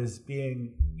job as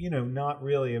being, not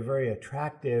really a very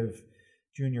attractive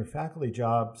junior faculty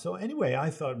job. So anyway,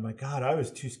 I thought, my God, I was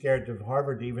too scared of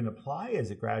Harvard to even apply as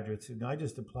a graduate student. I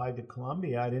just applied to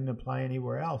Columbia. I didn't apply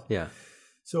anywhere else. Yeah.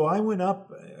 So I went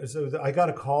up. So I got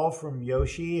a call from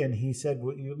Yoshi, and he said,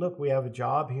 well, "Look, we have a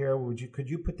job here.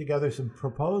 Could you put together some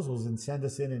proposals and send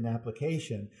us in an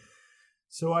application?"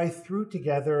 So I threw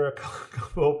together a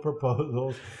couple of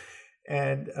proposals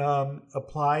and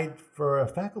applied for a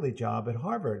faculty job at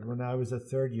Harvard when I was a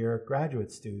third-year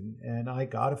graduate student. And I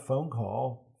got a phone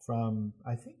call from,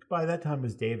 I think by that time it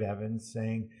was Dave Evans,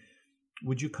 saying,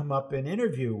 "Would you come up and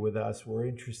interview with us? We're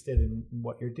interested in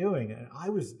what you're doing." And I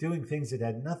was doing things that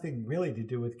had nothing really to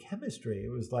do with chemistry.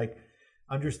 It was like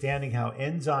understanding how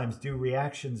enzymes do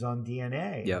reactions on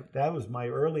DNA. Yep. That was my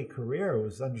early career,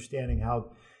 was understanding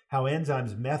how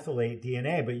enzymes methylate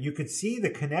DNA. But you could see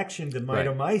the connection to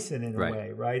mitomycin in a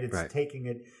way, right? It's taking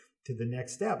it to the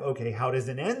next step. Okay, how does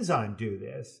an enzyme do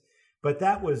this? But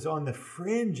that was on the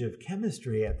fringe of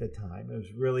chemistry at the time. It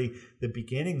was really the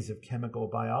beginnings of chemical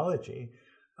biology.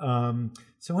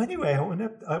 So anyway,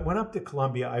 I went up to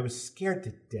Columbia. I was scared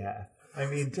to death. I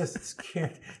mean, just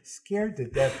scared to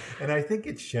death. And I think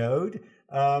it showed.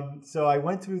 So I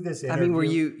went through this interview. I mean, were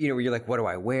you like, what do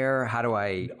I wear? How do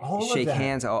I shake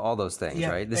hands? All those things,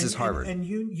 right? This is Harvard. And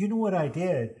you know what I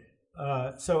did?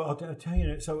 So I'll tell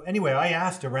you. So anyway, I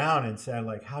asked around and said,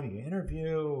 like, how do you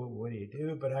interview? What do you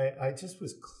do? But I just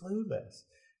was clueless.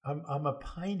 I'm a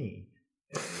piney,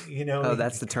 Oh,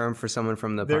 that's the term for someone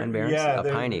from the Pine Barrens? Yeah, a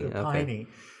piney. Okay. Piney.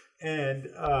 And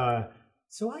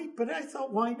but I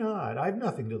thought, why not? I have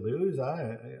nothing to lose.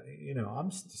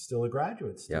 I'm still a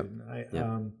graduate student.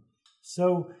 Yep.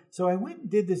 So I went and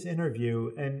did this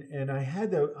interview, and I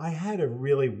had a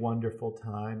really wonderful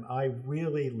time. I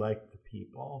really liked the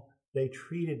people. They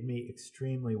treated me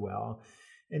extremely well.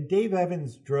 And Dave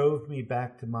Evans drove me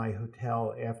back to my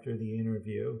hotel after the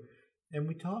interview, and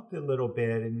we talked a little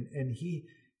bit, and he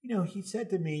said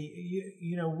to me,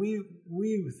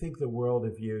 we think the world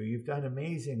of you. You've done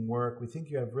amazing work. We think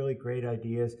you have really great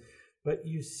ideas, but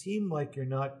you seem like you're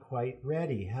not quite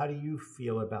ready. How do you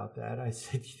feel about that? I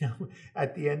said,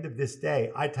 at the end of this day,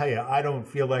 I tell you, I don't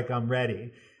feel like I'm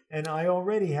ready. And I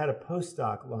already had a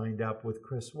postdoc lined up with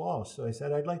Chris Walsh. So I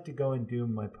said, I'd like to go and do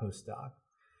my postdoc.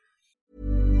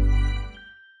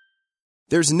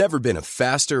 There's never been a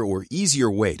faster or easier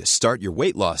way to start your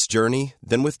weight loss journey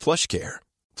than with PlushCare.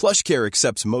 PlushCare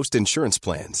accepts most insurance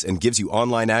plans and gives you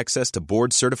online access to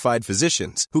board-certified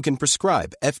physicians who can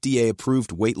prescribe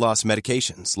FDA-approved weight loss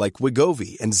medications like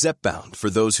Wegovy and Zepbound for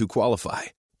those who qualify.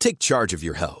 Take charge of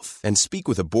your health and speak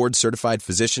with a board-certified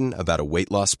physician about a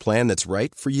weight loss plan that's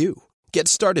right for you. Get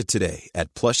started today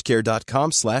at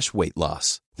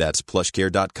plushcare.com/weight-loss. That's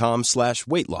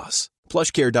plushcare.com/weight-loss.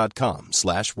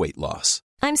 plushcare.com/weight-loss.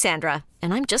 I'm Sandra,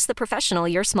 and I'm just the professional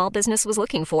your small business was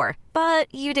looking for.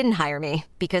 But you didn't hire me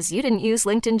because you didn't use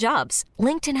LinkedIn Jobs.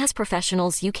 LinkedIn has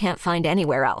professionals you can't find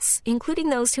anywhere else, including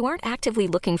those who aren't actively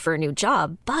looking for a new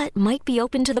job, but might be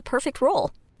open to the perfect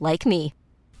role, like me.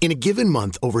 In a given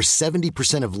month, over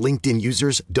 70% of LinkedIn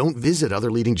users don't visit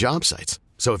other leading job sites.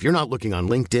 So if you're not looking on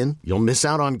LinkedIn, you'll miss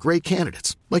out on great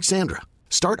candidates like Sandra.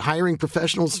 Start hiring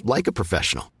professionals like a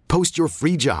professional. Post your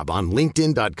free job on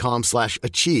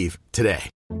linkedin.com/achieve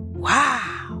today.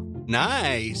 Wow.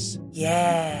 Nice.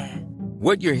 Yeah.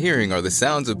 What you're hearing are the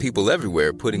sounds of people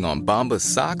everywhere putting on Bombas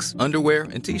socks, underwear,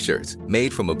 and T-shirts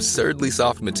made from absurdly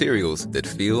soft materials that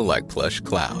feel like plush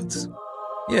clouds.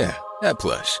 Yeah, that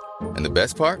plush. And the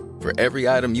best part? For every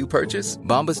item you purchase,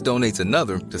 Bombas donates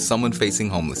another to someone facing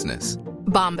homelessness.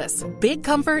 Bombas. Big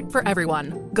comfort for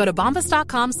everyone. Go to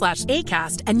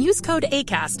bombas.com/ACAST and use code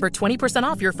ACAST for 20%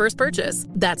 off your first purchase.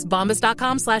 That's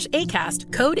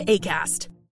bombas.com/ACAST. Code ACAST.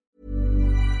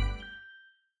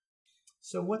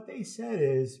 So what they said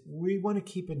is, we want to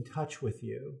keep in touch with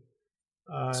you.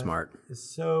 Smart.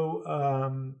 So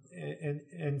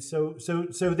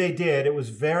so they did. It was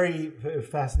very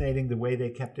fascinating the way they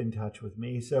kept in touch with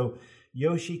me. So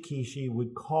Yoshi Kishi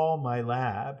would call my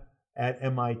lab at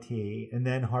MIT and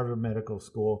then Harvard Medical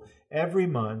School every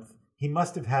month. He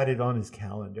must have had it on his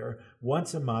calendar.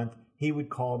 Once a month, he would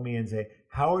call me and say,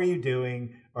 "How are you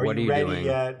doing? Are you ready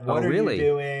yet? What are you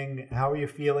doing? How are you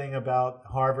feeling about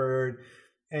Harvard?"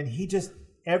 And he just,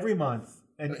 every month,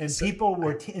 and people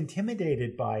were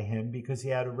intimidated by him because he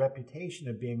had a reputation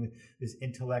of being this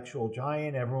intellectual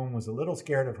giant. Everyone was a little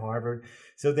scared of Harvard.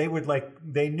 So they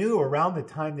knew around the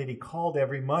time that he called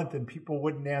every month, and people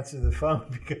wouldn't answer the phone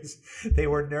because they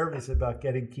were nervous about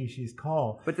getting Kishi's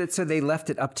call. But so they left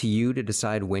it up to you to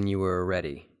decide when you were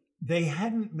ready? They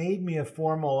hadn't made me a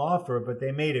formal offer, but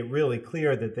they made it really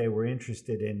clear that they were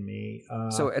interested in me.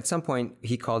 So at some point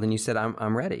he called and you said,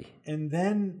 I'm ready. And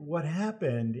then what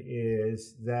happened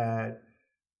is that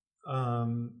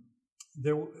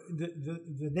the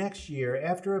next year,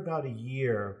 after about a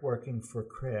year working for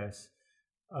Chris,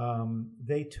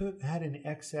 they had an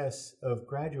excess of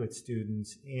graduate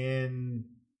students in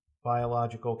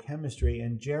biological chemistry,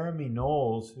 and Jeremy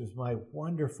Knowles, who's my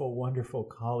wonderful, wonderful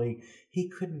colleague, he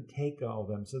couldn't take all of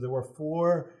them. So there were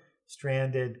 4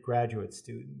 stranded graduate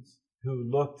students who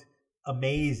looked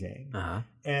amazing. Uh-huh.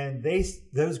 And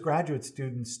those graduate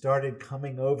students started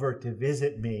coming over to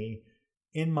visit me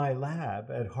in my lab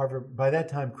at Harvard. By that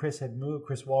time, Chris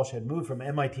Walsh had moved from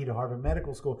MIT to Harvard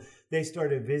Medical School. They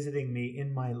started visiting me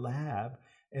in my lab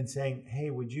and saying, "Hey,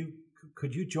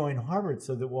 could you join Harvard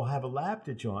so that we'll have a lab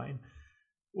to join?"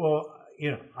 Well,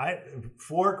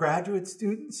 4 graduate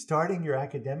students starting your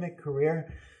academic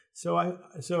career. So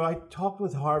I talked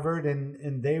with Harvard,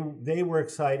 and they were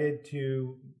excited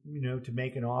to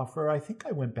make an offer. I think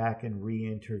I went back and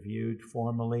re-interviewed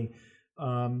formally.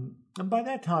 And by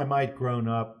that time I'd grown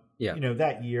up. Yeah.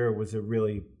 That year was a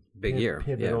really big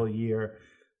pivotal year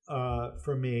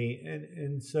for me.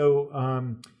 And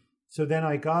so then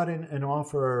I got an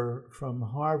offer from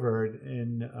Harvard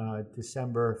in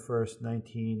December 1st,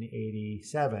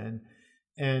 1987.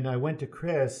 And I went to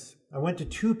Chris. I went to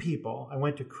 2 people. I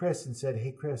went to Chris and said,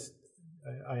 "Hey, Chris,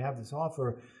 I have this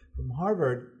offer from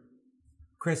Harvard."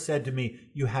 Chris said to me,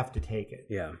 "You have to take it."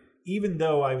 Yeah. Even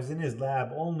though I was in his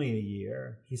lab only a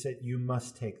year, he said, "You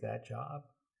must take that job."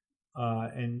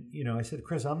 And I said,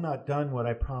 "Chris, I'm not done what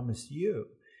I promised you."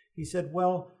 He said,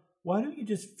 "Well, why don't you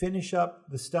just finish up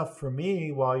the stuff for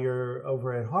me while you're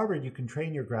over at Harvard? You can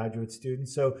train your graduate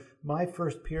students." So my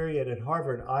first period at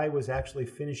Harvard, I was actually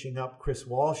finishing up Chris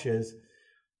Walsh's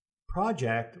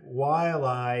project while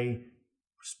I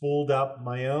spooled up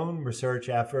my own research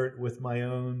effort with my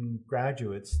own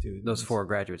graduate students. Those 4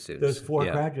 graduate students. Those 4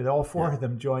 graduates, all 4 of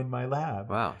them joined my lab.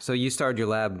 Wow. So you started your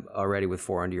lab already with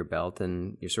 4 under your belt,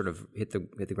 and you sort of hit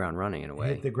the ground running in a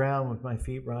way. Hit the ground with my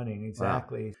feet running,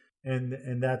 exactly. Wow.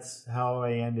 And that's how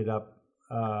I ended up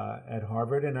at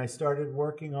Harvard, and I started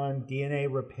working on DNA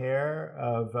repair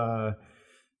of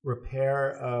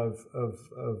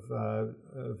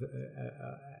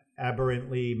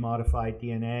aberrantly modified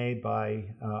DNA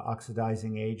by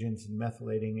oxidizing agents and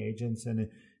methylating agents,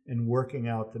 and working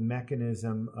out the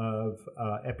mechanism of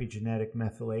epigenetic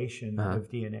methylation of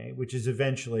DNA, which is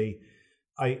eventually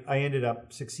I ended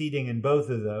up succeeding in both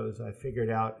of those. I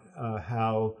figured out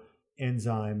how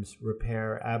enzymes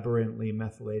repair aberrantly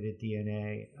methylated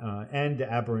DNA and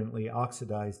aberrantly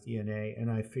oxidized DNA,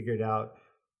 and I figured out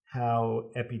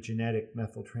how epigenetic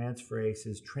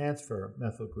methyltransferases transfer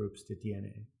methyl groups to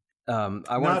DNA.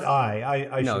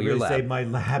 I should really say my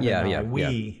lab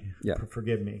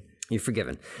forgive me. You're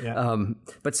forgiven. Yeah.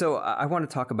 But so I want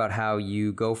to talk about how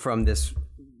you go from this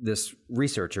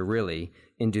researcher really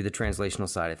into the translational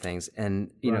side of things,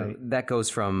 and that goes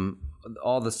from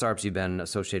all the startups you've been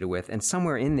associated with, and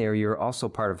somewhere in there you're also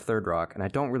part of Third Rock, and I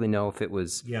don't really know if it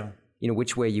was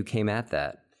which way you came at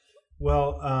that.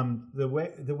 Well, the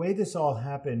way this all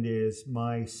happened is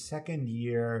my second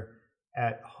year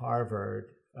at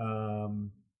Harvard.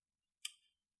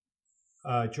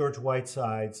 George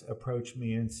Whitesides approached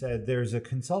me and said, "There's a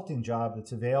consulting job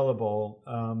that's available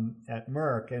at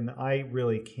Merck, and I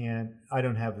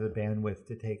don't have the bandwidth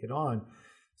to take it on.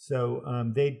 So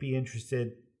they'd be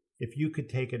interested if you could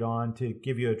take it on to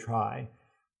give you a try."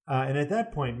 And at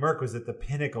that point, Merck was at the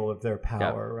pinnacle of their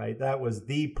power, right? That was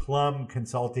the plum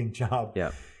consulting job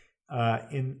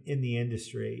in the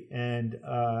industry. And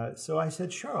so I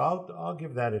said, sure, I'll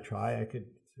give that a try. I could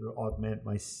sort of augment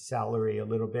my salary a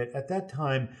little bit. At that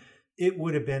time, it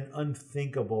would have been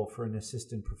unthinkable for an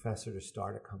assistant professor to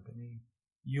start a company.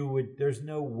 There's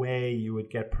no way you would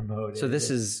get promoted. So this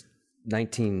is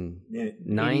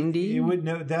 1990?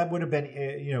 That would have been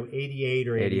 88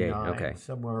 or 89,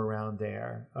 somewhere around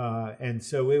there. And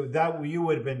so you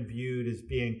would have been viewed as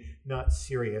being not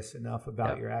serious enough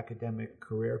about your academic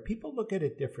career. People look at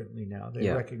it differently now. They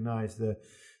recognize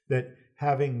that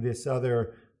having this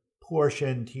other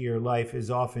portion to your life is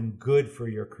often good for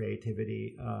your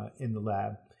creativity in the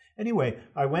lab. Anyway,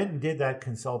 I went and did that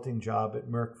consulting job at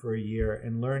Merck for a year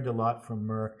and learned a lot from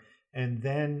Merck. And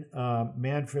then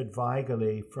Manfred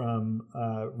Weigele from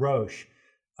Roche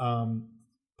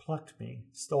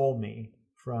stole me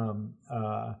from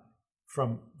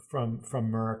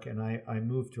Merck, and I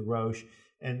moved to Roche.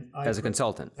 And as a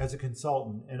consultant,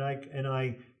 and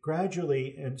I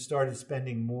gradually started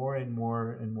spending more and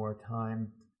more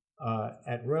time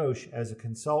at Roche as a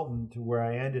consultant, to where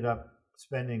I ended up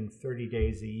spending 30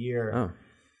 days a year. Oh.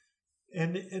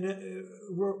 And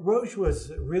Roche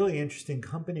was a really interesting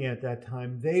company at that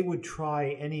time. They would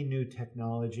try any new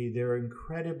technology. They're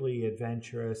incredibly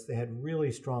adventurous. They had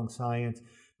really strong science,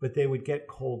 but they would get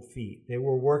cold feet. They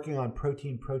were working on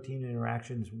protein-protein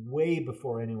interactions way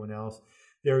before anyone else.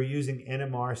 They were using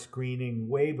NMR screening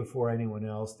way before anyone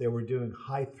else. They were doing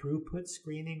high-throughput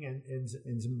screening and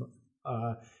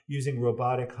using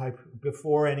robotic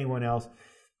before anyone else.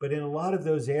 But in a lot of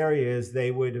those areas, they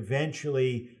would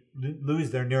eventually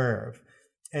lose their nerve.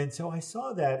 And so I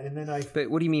saw that, and then But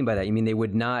what do you mean by that? You mean they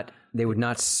would not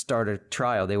start a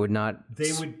trial? They would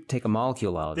take a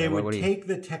molecule out of it? They would take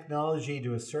the technology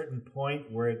to a certain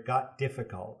point where it got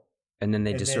difficult. And then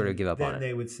they just sort of give up on it. Then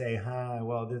they would say,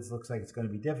 well, this looks like it's going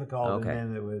to be difficult. Okay. And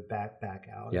then they would back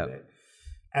out of it.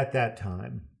 At that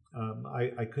time,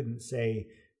 I couldn't say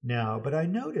now, but I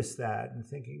noticed that and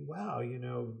thinking, wow,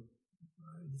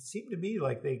 it seemed to me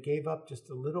like they gave up just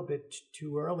a little bit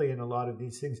too early in a lot of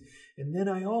these things. And then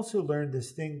I also learned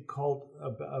this thing called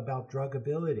about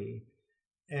druggability.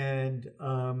 And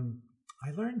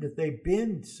I learned that they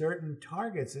bind certain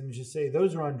targets and just say,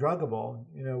 those are undruggable.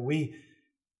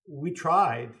 We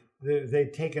tried.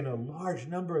 They'd taken a large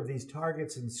number of these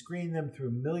targets and screened them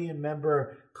through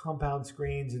million-member compound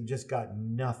screens and just got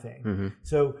nothing. Mm-hmm.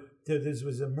 So this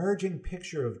was an emerging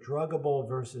picture of druggable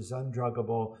versus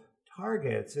undruggable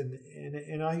targets, and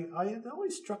it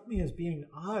always struck me as being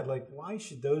odd. Like, why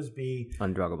should those be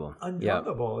undruggable? Yep.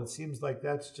 It seems like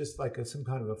that's just like some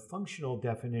kind of a functional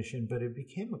definition, but it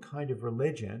became a kind of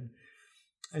religion.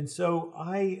 And so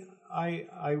I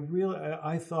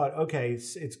thought, okay,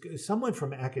 it's someone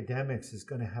from academics is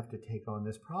going to have to take on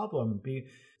this problem,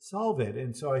 solve it.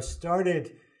 And so I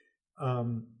started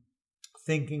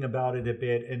thinking about it a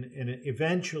bit, and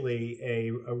eventually a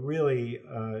really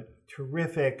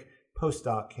terrific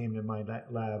postdoc came to my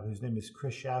lab, whose name is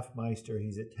Chris Schaffmeister.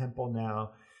 He's at Temple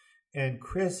now. And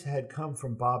Chris had come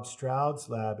from Bob Stroud's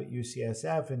lab at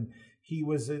UCSF, and he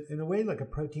was, in a way, like a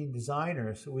protein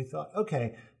designer. So we thought,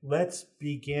 okay, let's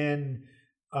begin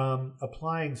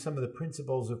applying some of the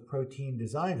principles of protein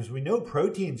design, because we know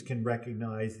proteins can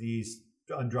recognize these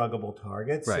undruggable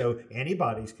targets, right. So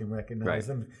antibodies can recognize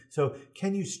them. So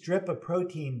can you strip a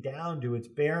protein down to its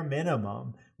bare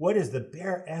minimum? What is the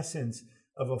bare essence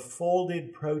of a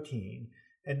folded protein?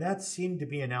 And that seemed to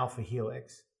be an alpha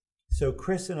helix. So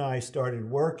Chris and I started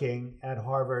working at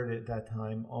Harvard at that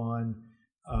time on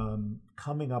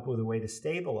coming up with a way to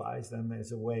stabilize them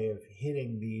as a way of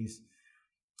hitting these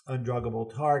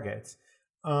undruggable targets.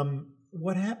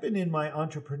 What happened in my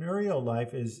entrepreneurial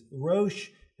life is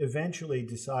Roche eventually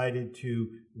decided to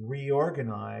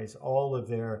reorganize all of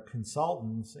their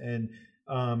consultants. And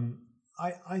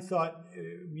I thought,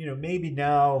 maybe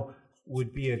now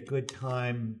would be a good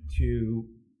time to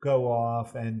go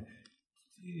off and,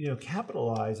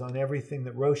 capitalize on everything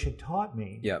that Roche had taught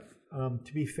me. Yep.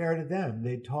 To be fair to them,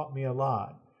 they taught me a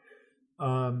lot.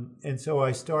 And so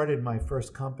I started my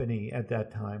first company at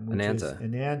that time, which is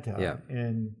Enanta. Yeah.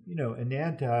 And,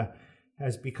 Enanta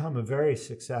has become a very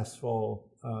successful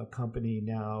company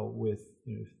now with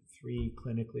 3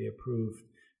 clinically approved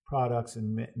products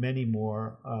and many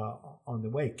more on the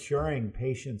way, curing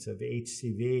patients of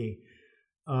HCV.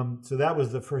 So that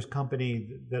was the first company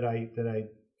that I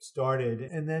started,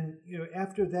 and then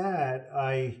after that,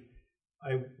 I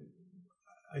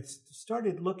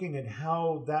started looking at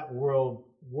how that world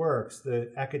works,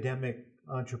 the academic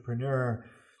entrepreneur,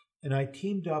 and I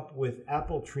teamed up with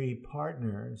Appletree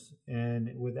Partners, and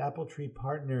with Appletree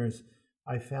Partners,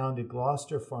 I founded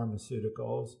Gloucester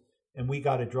Pharmaceuticals. And we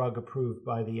got a drug approved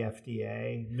by the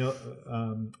FDA,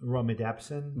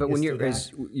 romidepsin. But when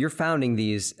you're founding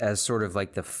these as sort of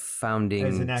like the founding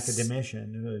as an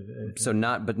academician,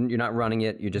 but you're not running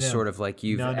it. You're just sort of like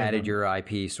you've added your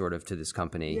IP sort of to this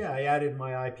company. Yeah, I added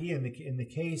my IP in the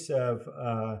case of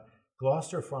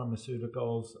Gloucester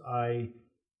Pharmaceuticals.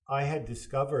 I had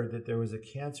discovered that there was a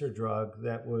cancer drug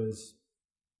that was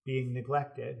being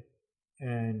neglected,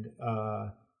 and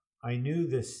I knew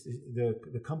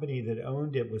the company that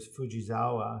owned it was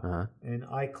Fujisawa, and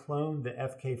I cloned the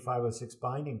FK506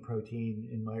 binding protein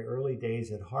in my early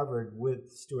days at Harvard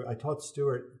with Stuart. I taught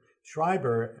Stuart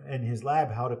Schreiber and his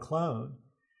lab how to clone.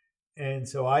 And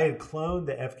so I had cloned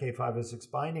the FK506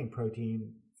 binding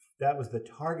protein. That was the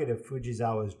target of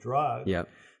Fujisawa's drug. Yep.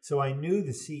 So I knew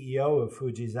the CEO of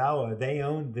Fujisawa. They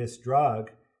owned this drug,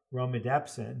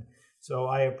 romidepsin. So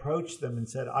I approached them and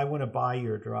said, I want to buy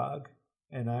your drug.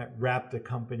 And I wrapped a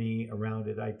company around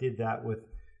it. I did that with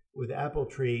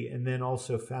Appletree, and then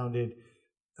also founded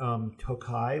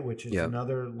Tokai, which is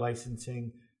another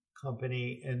licensing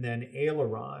company, and then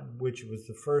Aileron, which was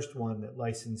the first one that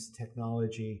licensed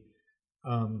technology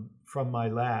from my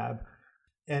lab.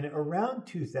 And around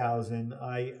 2000,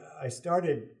 I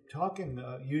started talking,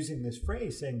 using this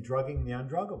phrase, saying drugging the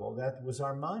undruggable. That was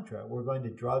our mantra. We're going to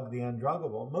drug the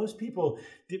undruggable. Most people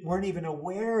weren't even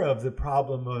aware of the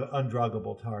problem of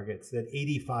undruggable targets, that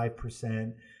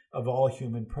 85% of all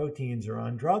human proteins are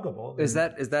undruggable. Is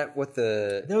that what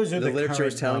the literature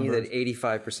is telling you, that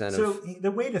 85% of... So the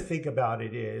way to think about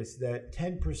it is that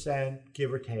 10%,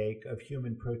 give or take, of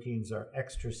human proteins are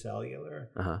extracellular.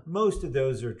 Most of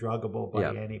those are druggable by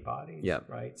antibodies,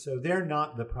 right? So they're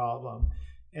not the problem.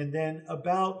 And then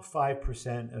about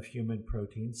 5% of human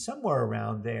proteins, somewhere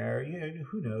around there,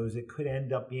 who knows, it could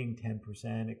end up being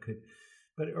 10%, it could...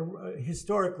 But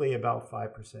historically, about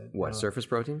 5%. What, surface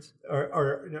proteins?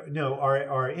 Are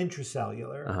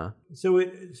intracellular. So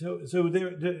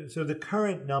the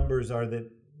current numbers are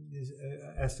that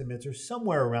estimates are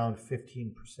somewhere around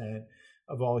 15%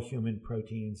 of all human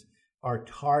proteins are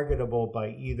targetable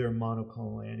by either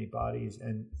monoclonal antibodies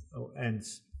and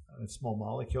small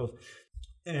molecules,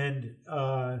 and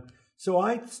so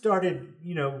I started,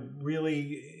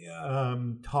 really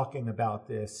talking about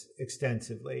this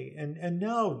extensively, and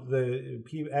now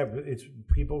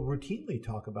people routinely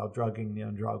talk about drugging the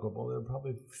undruggable. There are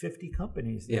probably 50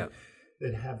 companies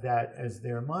that have that as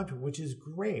their mantra, which is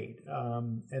great,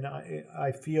 and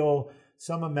I feel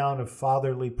some amount of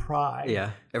fatherly pride.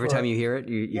 Yeah, every time you hear it,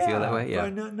 you feel that way. Yeah,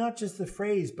 not just the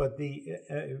phrase, but the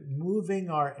moving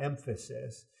our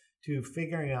emphasis to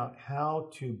figuring out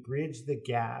how to bridge the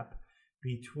gap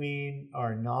between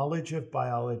our knowledge of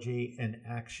biology and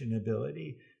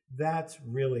actionability. That's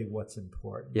really what's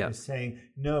important. Is saying,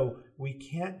 no, we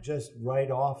can't just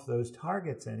write off those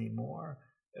targets anymore.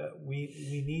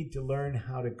 We need to learn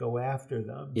how to go after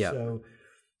them.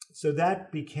 So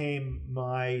that became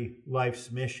my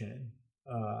life's mission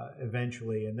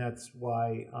eventually, and that's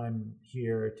why I'm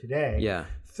here today.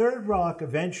 Third Rock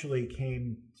eventually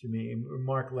came to me.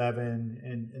 Mark Levin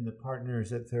and the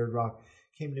partners at Third Rock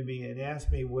came to me and asked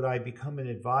me, would I become an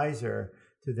advisor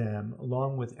to them,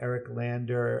 along with Eric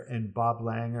Lander and Bob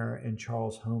Langer and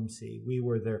Charles Homsey. We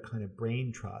were their kind of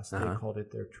brain trust. They called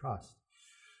it their trust.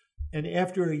 And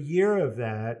after a year of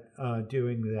that,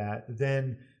 doing that,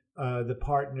 then the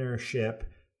partnership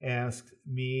asked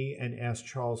me and asked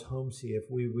Charles Homsey if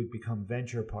we would become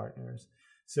venture partners.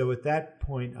 So at that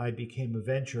point, I became a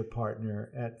venture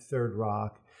partner at Third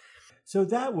Rock. So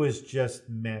that was just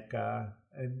Mecca,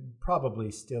 and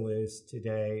probably still is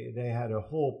today. They had a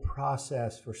whole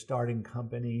process for starting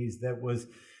companies that was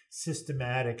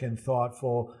systematic and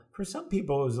thoughtful. For some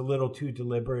people, it was a little too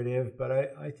deliberative, but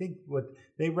I think what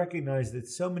they recognized that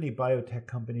so many biotech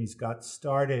companies got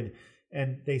started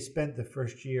and they spent the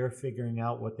first year figuring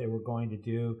out what they were going to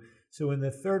do. So in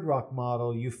the Third Rock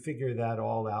model, you figure that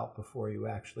all out before you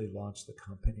actually launch the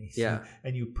company.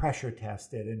 And you pressure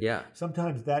test it. And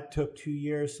sometimes that took 2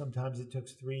 years, sometimes it took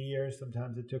 3 years,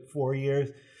 sometimes it took 4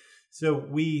 years. So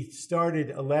we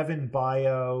started 11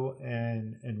 Bio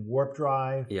and Warp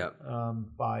Drive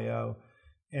Bio.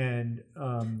 And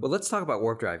well, let's talk about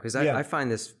Warp Drive, because I find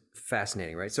this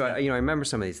fascinating, right? So, I remember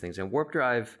some of these things. And Warp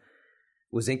Drive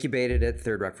was incubated at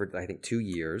Third Rock for, I think, 2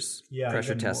 years. Yeah.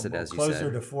 Pressure tested, as you said.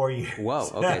 Closer to 4 years. Whoa.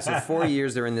 Okay. So 4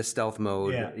 years, they're in this stealth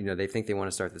mode. Yeah. They think they want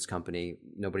to start this company.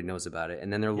 Nobody knows about it.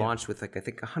 And then they're launched with, like, I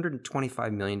think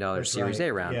 $125 million Series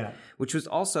A round, which was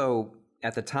also,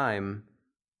 at the time,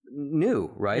 new,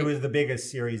 right? It was the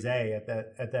biggest Series A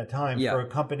at that time for a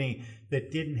company that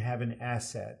didn't have an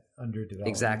asset under development.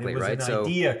 Exactly, right? It was an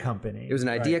idea company. It was an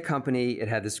idea company. It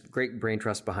had this great brain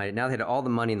trust behind it. Now they had all the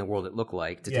money in the world, it looked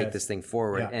like, to take this thing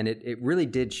forward. And it really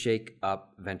did shake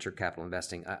up venture capital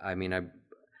investing.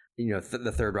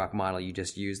 The Third Rock model you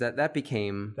just used, that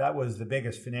became... That was the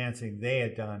biggest financing they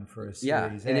had done for a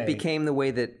Series A. And it became the way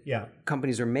that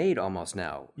companies are made almost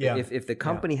now. Yeah. If the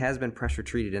company has been pressure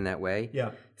treated in that way,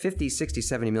 50, 60,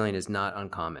 70 million is not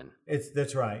uncommon.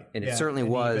 That's right. And it certainly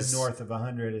was... Even north of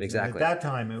 100. Exactly. At that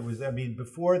time, it was,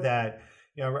 before that,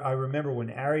 I remember when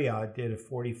Ariad did a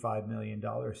 $45 million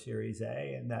Series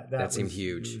A, and that seemed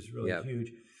huge. It was really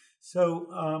huge.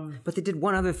 So... but they did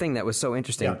one other thing that was so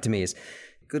interesting to me is...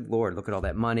 Good Lord, look at all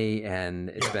that money, and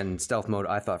it's been stealth mode,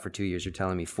 I thought, for 2 years. You're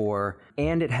telling me 4.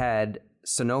 And it had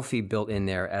Sanofi built in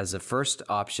there as a first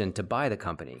option to buy the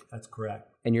company. That's correct.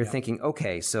 And you're thinking,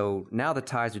 okay, so now the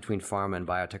ties between pharma and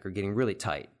biotech are getting really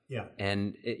tight. Yeah.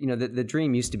 And, the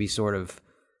dream used to be sort of,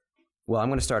 well, I'm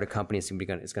going to start a company, it's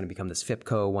going to become this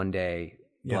FIPCO one day,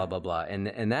 blah, blah, blah.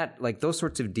 And that, like, those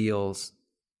sorts of deals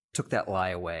took that lie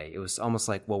away. It was almost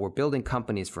like, well, we're building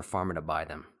companies for pharma to buy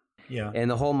them. Yeah.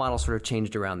 And the whole model sort of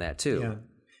changed around that too. Yeah.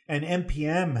 And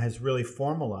MPM has really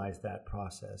formalized that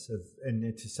process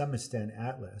and to some extent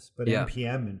Atlas, but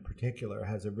MPM in particular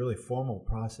has a really formal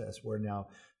process where now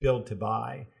build to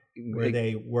buy, where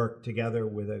they work together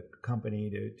with a company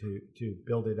to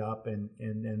build it up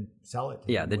and sell it.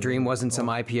 The dream wasn't some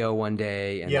IPO one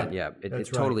day. And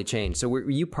it totally changed. So were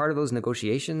you part of those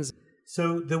negotiations?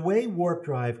 So the way Warp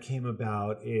Drive came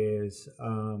about is...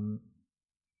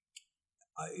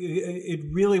 it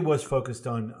really was focused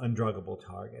on undruggable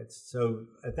targets. So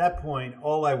at that point,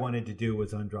 all I wanted to do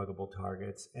was undruggable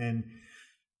targets. And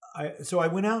so I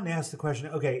went out and asked the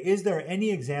question, okay, is there any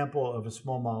example of a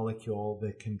small molecule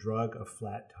that can drug a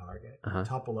flat target,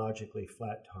 topologically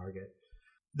flat target?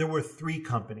 There were three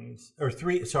compounds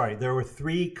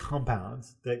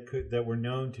that were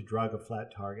known to drug a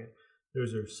flat target.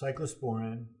 Those are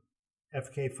cyclosporin,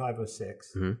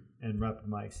 FK506, and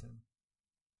rapamycin.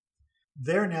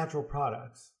 They're natural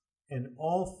products, and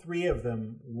all three of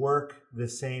them work the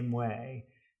same way.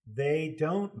 They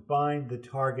don't bind the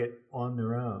target on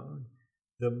their own.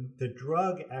 The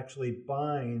drug actually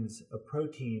binds a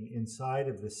protein inside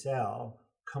of the cell,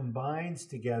 combines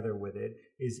together with it,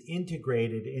 is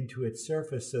integrated into its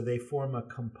surface, so they form a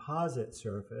composite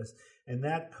surface, and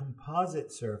that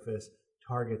composite surface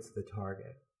targets the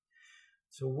target.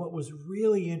 So what was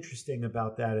really interesting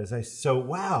about that is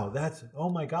oh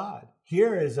my God,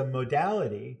 here is a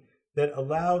modality that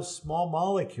allows small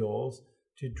molecules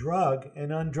to drug an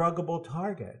undruggable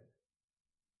target.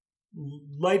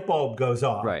 Light bulb goes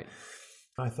off. Right.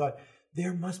 I thought,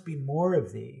 there must be more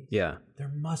of these. Yeah.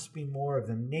 There must be more of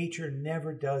them. Nature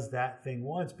never does that thing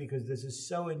once because this is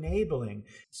so enabling.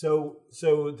 So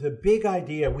the big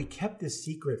idea, we kept this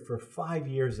secret for 5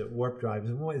 years at Warp Drive.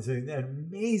 It's an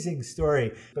amazing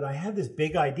story. But I had this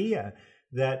big idea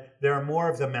that there are more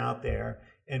of them out there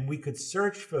and we could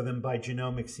search for them by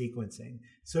genomic sequencing.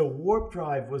 So Warp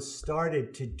Drive was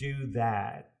started to do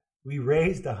that. We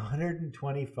raised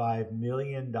 $125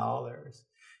 million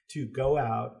to go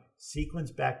out,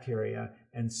 sequence bacteria,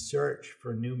 and search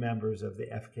for new members of the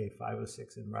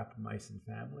FK506 and rapamycin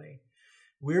family.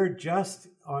 We're just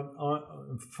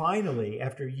finally,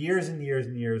 after years and years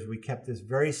and years, we kept this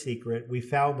very secret. We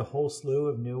found a whole slew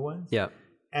of new ones,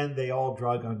 and they all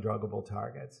drug undruggable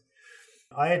targets.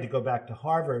 I had to go back to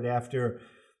Harvard after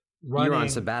running. You were on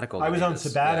sababbatical. I was on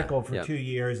sabbatical for 2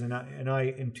 years, and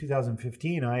I in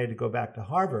 2015 I had to go back to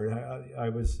Harvard. I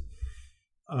was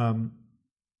on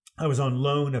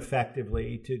loan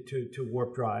effectively to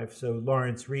Warp Drive. So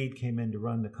Lawrence Reed came in to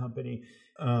run the company.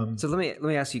 So let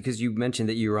me ask you, because you mentioned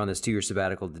that you were on this 2-year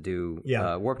sabbatical to do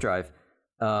Warp Drive.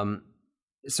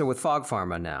 So with Fog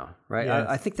Pharma now, right? Yes.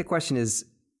 I think the question is,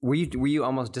 were you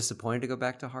almost disappointed to go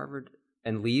back to Harvard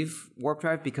and leave Warp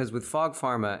Drive? Because with Fog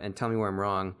Pharma, and tell me where I'm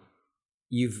wrong,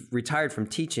 you've retired from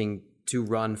teaching to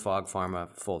run Fog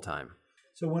Pharma full time.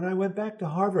 So when I went back to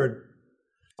Harvard,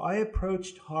 I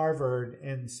approached Harvard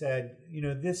and said,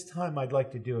 this time I'd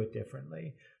like to do it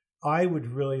differently. I would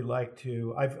really like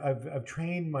to. I've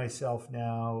trained myself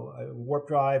now. Warp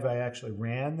Drive, I actually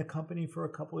ran the company for a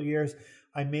couple of years.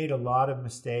 I made a lot of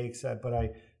mistakes,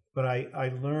 but but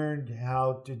I learned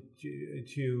how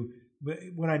to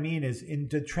what I mean is in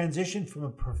the transition from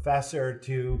a professor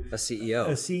to a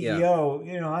CEO.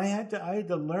 Yeah. I had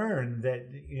to learn that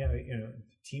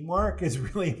teamwork is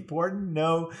really important.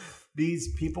 No,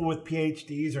 these people with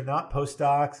PhDs are not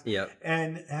postdocs. Yep.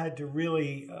 And had to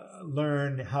really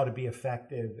learn how to be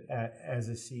effective as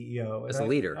a CEO, as a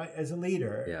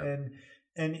leader. Yeah.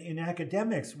 And in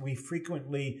academics, we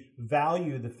frequently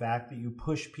value the fact that you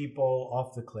push people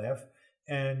off the cliff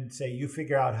and say, you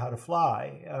figure out how to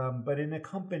fly. But in a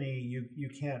company, you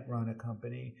can't run a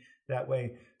company that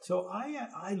way. So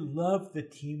I love the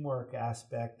teamwork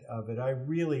aspect of it. I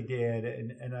really did.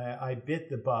 And I bit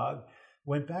the bug,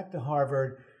 went back to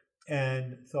Harvard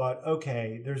and thought,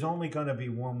 okay, there's only going to be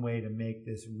one way to make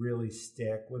this really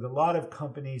stick. With a lot of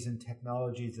companies and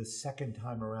technologies, the second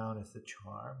time around is the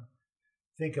charm.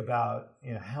 Think about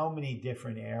how many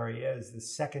different areas the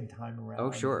second time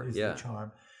around is the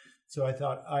charm. So I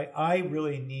thought I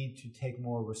really need to take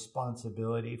more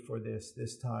responsibility for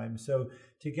this time. So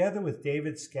together with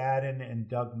David Scadden and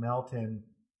Doug Melton,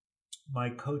 my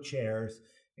co-chairs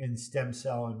in stem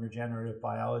cell and regenerative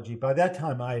biology, by that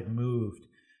time I had moved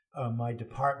my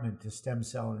department to stem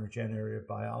cell and regenerative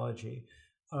biology.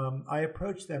 I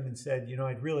approached them and said,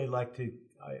 I'd really like to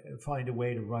find a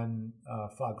way to run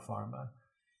Fog Pharma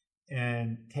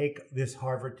and take this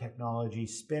Harvard technology,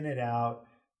 spin it out.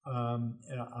 And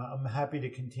I'm happy to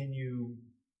continue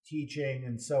teaching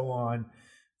and so on.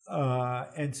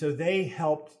 And so they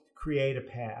helped create a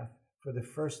path for the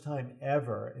first time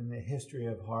ever in the history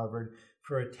of Harvard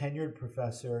for a tenured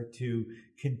professor to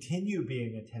continue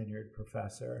being a tenured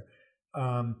professor,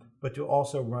 but to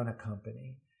also run a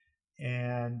company.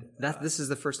 And this is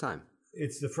the first time.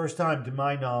 It's the first time to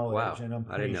my knowledge, wow. And I'm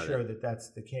pretty sure that that's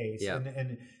the case. Yeah.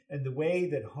 And the way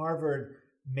that Harvard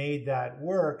made that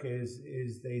work is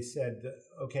they said,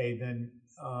 okay, then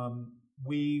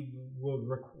we will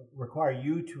require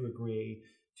you to agree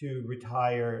to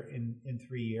retire in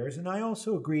 3 years. And I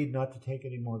also agreed not to take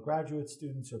any more graduate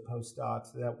students or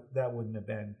postdocs. That wouldn't have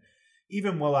been,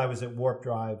 even while I was at Warp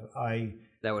Drive,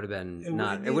 that would have been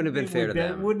it wouldn't have been fair to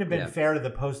them. It wouldn't have been fair to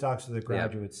the postdocs or the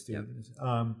graduate students.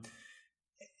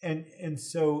 And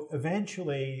so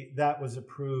eventually that was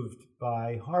approved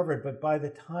by Harvard. But by the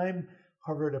time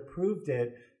Harvard approved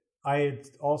it, I had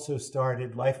also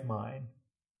started LifeMine.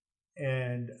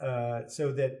 And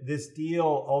so that this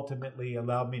deal ultimately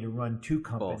allowed me to run two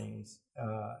companies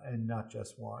and not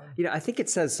just one. I think it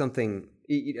says something,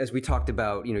 as we talked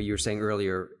about, you were saying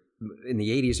earlier, in the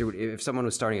 80s, if someone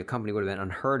was starting a company, it would have been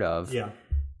unheard of. Yeah.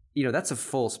 That's a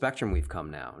full spectrum we've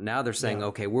come now. Now they're saying,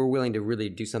 okay, we're willing to really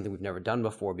do something we've never done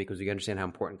before because we understand how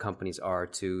important companies are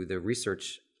to the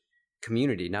research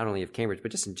community, not only of Cambridge,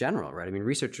 but just in general, right? I mean,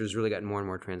 researchers really gotten more and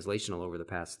more translational over the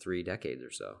past 3 decades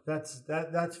or so.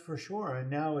 That's for sure. And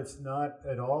now it's not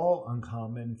at all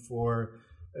uncommon for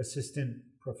assistant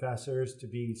professors to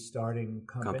be starting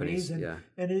companies. And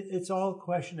it's all a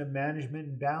question of management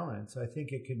and balance. I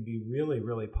think it can be really,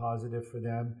 really positive for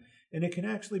them. And it can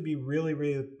actually be really,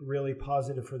 really, really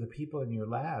positive for the people in your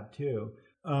lab too.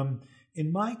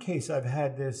 In my case, I've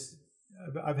had this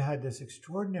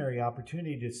extraordinary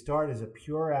opportunity to start as a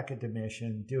pure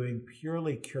academician, doing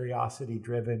purely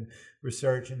curiosity-driven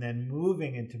research, and then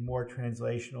moving into more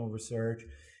translational research,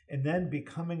 and then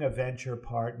becoming a venture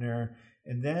partner,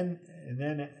 and then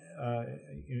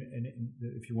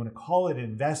if you want to call it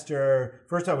investor.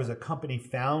 First, I was a company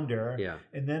founder,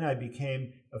 and then I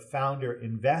became a founder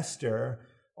investor,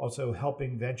 also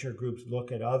helping venture groups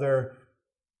look at other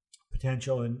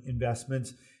potential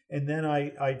investments. And then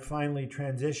I finally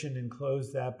transitioned and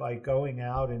closed that by going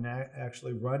out and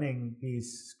actually running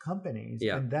these companies.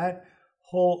 Yeah. And that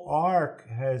whole arc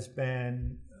has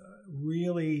been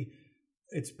really,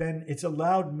 it's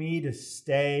allowed me to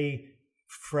stay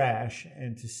fresh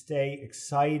and to stay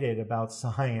excited about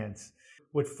science.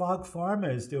 What Fog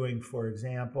Pharma is doing, for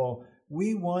example,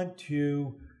 we want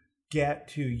to get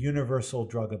to universal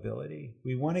druggability.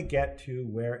 We want to get to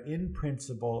where, in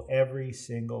principle, every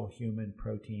single human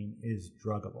protein is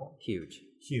druggable. Huge.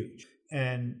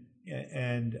 And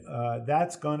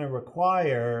that's going to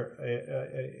require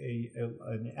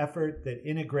an effort that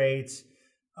integrates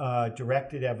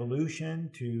directed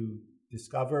evolution to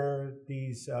discover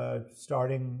these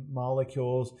starting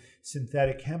molecules,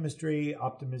 synthetic chemistry,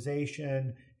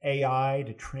 optimization, AI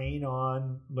to train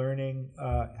on learning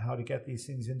how to get these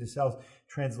things into cells,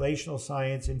 translational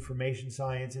science, information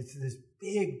science. It's this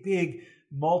big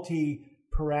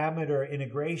multi-parameter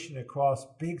integration across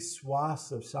big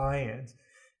swaths of science.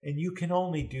 And you can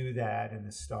only do that in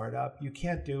a startup. You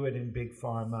can't do it in big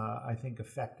pharma, I think,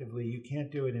 effectively. You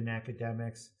can't do it in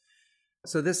academics.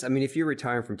 So this, I mean, if you're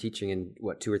retiring from teaching in,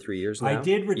 2 or 3 years now? I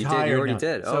did retire. You already now.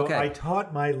 did? So okay. I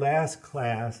taught my last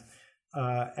class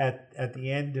at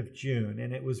the end of June,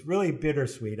 and it was really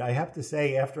bittersweet. I have to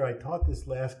say, after I taught this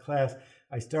last class,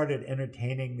 I started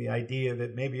entertaining the idea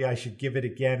that maybe I should give it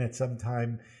again at some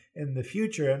time in the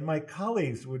future, and my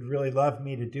colleagues would really love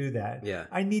me to do that. Yeah.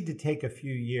 I need to take a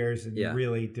few years and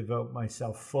really devote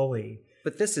myself fully.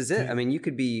 But this is it. I mean, you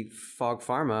could be Fog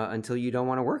Pharma until you don't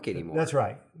want to work anymore. That's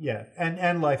right. Yeah.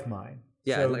 And Life Mine.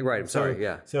 Yeah, so, right. I'm sorry.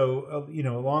 Yeah. So,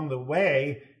 along the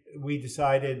way, we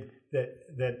decided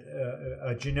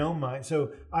that Genome.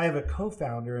 So I have a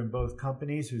co-founder in both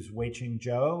companies who's Wei-Ching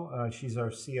Zhou. She's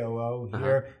our COO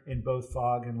here in both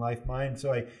Fog and Life Mine.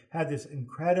 So I had this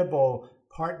incredible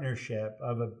partnership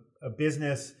of a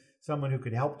business, someone who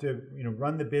could help to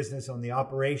run the business on the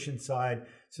operations side,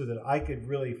 so that I could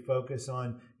really focus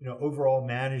on overall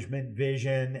management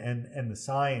vision and the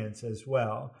science as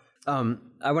well.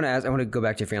 I want to go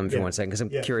back to your family for 1 second, because I'm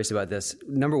curious about this.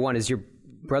 Number one, is your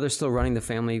brother still running the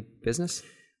family business?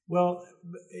 Well,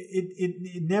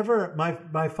 it never.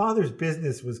 My father's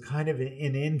business was kind of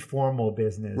an informal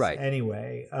business, right?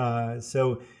 Anyway,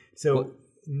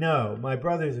 no, my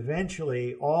brothers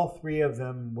eventually, all three of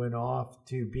them went off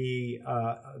to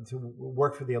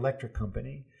work for the electric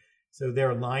company. So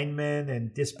they're linemen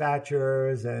and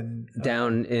dispatchers and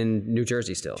down in New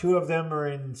Jersey still. Two of them are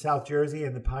in South Jersey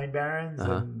in the Pine Barrens,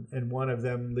 and one of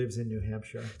them lives in New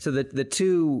Hampshire. So the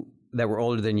two that were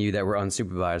older than you, that were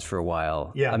unsupervised for a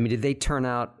while. Yeah. I mean, did they turn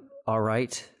out all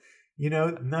right?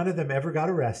 None of them ever got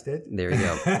arrested. There you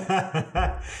go.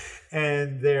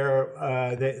 And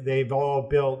they've all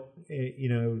built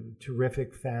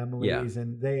terrific families,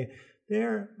 and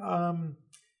they're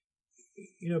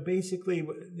basically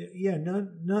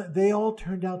they all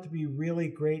turned out to be really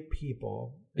great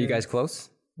people. Are you guys close?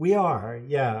 We are,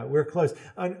 yeah, we're close.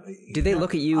 Do they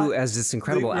look at you as this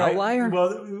incredible outlier?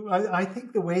 Well, I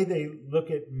think the way they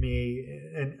look at me,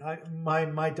 and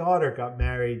my daughter got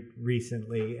married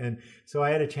recently, and so I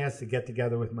had a chance to get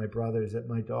together with my brothers at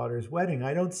my daughter's wedding.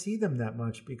 I don't see them that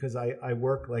much because I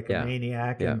work like a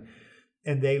maniac,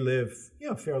 and they live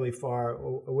fairly far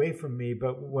away from me.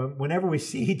 But whenever we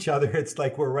see each other, it's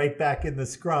like we're right back in the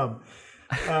scrum.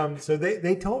 So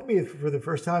they told me for the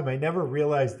first time. I never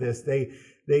realized this.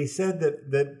 They said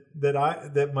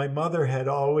that my mother had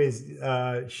always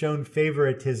shown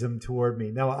favoritism toward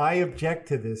me. Now I object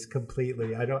to this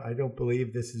completely. I don't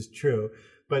believe this is true,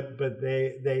 but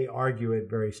they argue it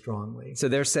very strongly. So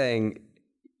they're saying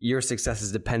your success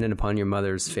is dependent upon your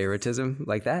mother's favoritism,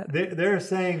 like that? They're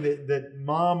saying that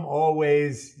mom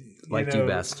always liked you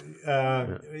best. I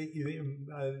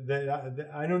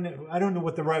don't know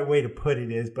what the right way to put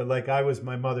it is, but like I was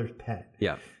my mother's pet.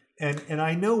 Yeah. And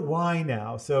I know why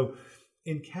now. So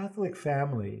in Catholic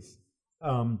families,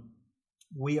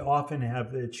 we often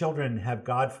have the children have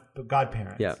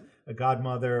godparents, a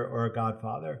godmother or a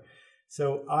godfather.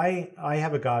 So I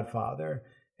have a godfather,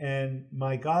 and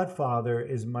my godfather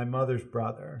is my mother's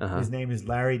brother. His name is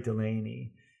Larry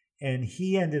Delaney, and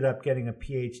he ended up getting a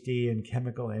PhD in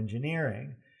chemical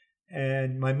engineering.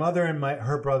 And my mother and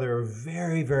her brother are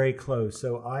very, very close.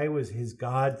 So I was his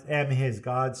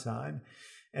godson.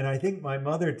 And I think my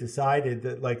mother decided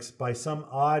that, like, by some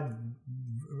odd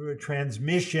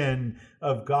transmission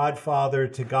of godfather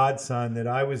to godson, that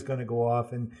I was going to go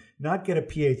off and not get a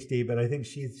PhD, but I think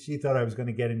she thought I was going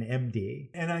to get an MD.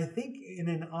 And I think in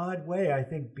an odd way,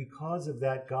 because of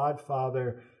that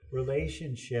godfather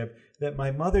relationship, that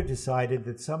my mother decided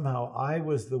that somehow I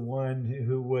was the one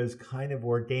who was kind of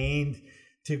ordained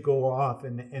to go off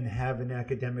and have an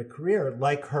academic career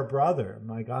like her brother,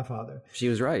 my godfather. She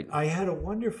was right. I had a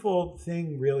wonderful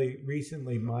thing really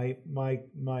recently.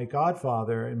 My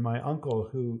godfather and my uncle,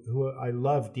 who I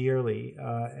love dearly,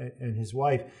 and his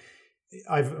wife,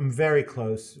 I'm very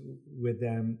close with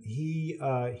them. He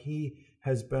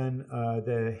has been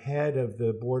the head of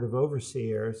the board of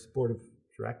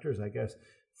directors, I guess,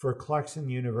 for Clarkson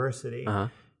University.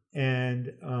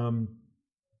 And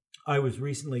I was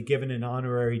recently given an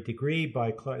honorary degree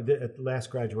at the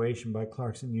last graduation by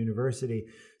Clarkson University.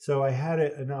 So I had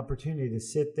an opportunity to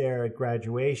sit there at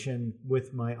graduation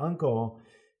with my uncle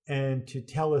and to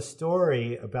tell a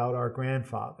story about our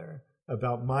grandfather,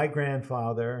 about my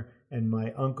grandfather and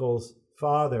my uncle's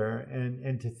father,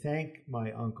 and to thank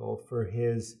my uncle for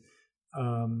his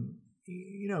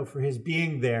for his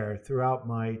being there throughout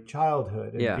my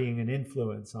childhood and being an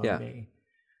influence on me,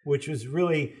 which was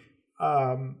really,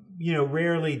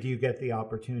 rarely do you get the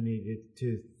opportunity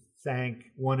to thank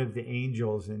one of the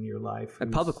angels in your life.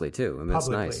 And publicly too. I mean, that's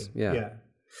nice. Yeah.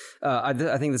 I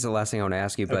think this is the last thing I want to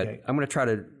ask you, but I'm going to try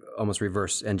to almost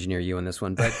reverse engineer you on this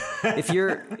one. But if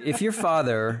your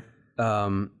father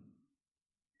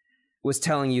was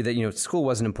telling you that, school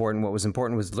wasn't important, what was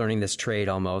important was learning this trade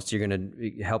almost, you're going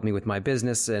to help me with my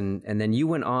business. And then you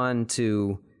went on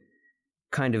to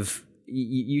kind of,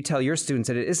 you tell your students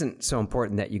that it isn't so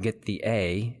important that you get the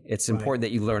A, it's important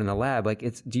that you learn in the lab.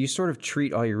 Do you sort of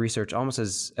treat all your research almost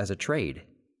as a trade?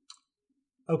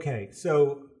 Okay,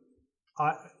 so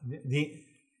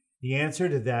the answer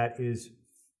to that is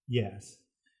yes.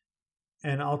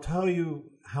 And I'll tell you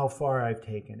how far I've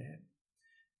taken it.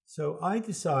 So I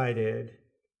decided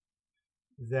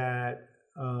that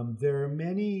there are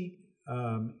many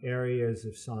areas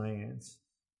of science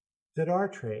that are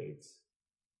trades.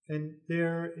 And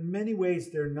in many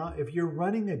ways, they're not. If you're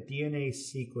running a DNA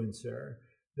sequencer,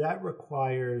 that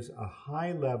requires a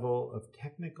high level of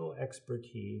technical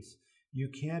expertise. You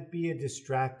can't be a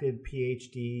distracted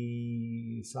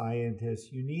PhD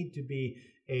scientist. You need to be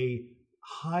a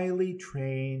highly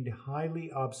trained,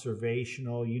 highly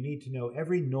observational. You need to know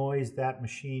every noise that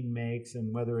machine makes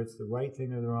and whether it's the right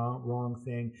thing or the wrong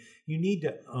thing. You need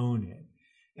to own it.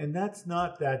 And that's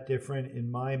not that different in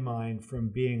my mind from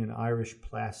being an Irish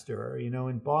plasterer.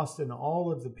 In Boston, all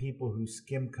of the people who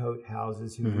skim coat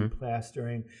houses, who do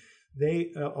plastering,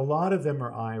 a lot of them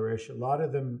are Irish. A lot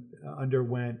of them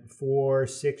underwent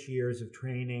 4-6 years of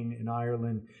training in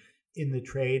Ireland in the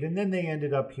trade. And then they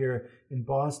ended up here in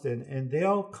Boston, and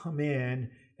they'll come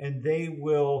in and they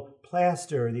will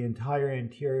plaster the entire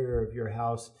interior of your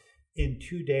house in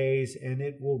 2 days, and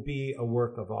it will be a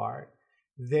work of art.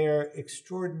 They're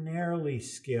extraordinarily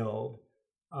skilled,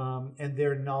 and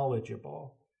they're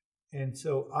knowledgeable. And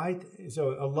so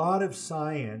a lot of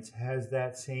science has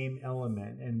that same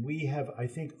element, and we have, I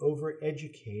think,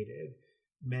 overeducated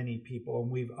many people,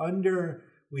 and we've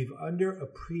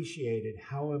underappreciated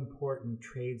how important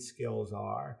trade skills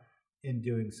are in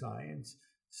doing science.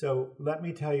 So let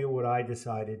me tell you what I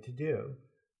decided to do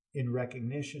in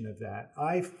recognition of that.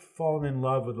 I've fallen in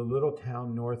love with a little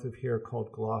town north of here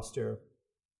called Gloucester,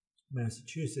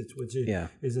 Massachusetts, which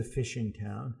is a fishing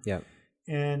town. Yeah.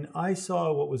 And I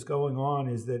saw what was going on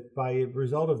is that by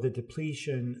result of the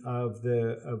depletion of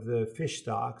the fish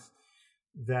stocks,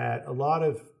 that a lot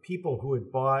of people who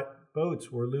had bought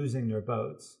boats were losing their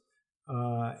boats,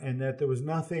 and that there was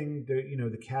nothing.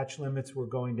 The catch limits were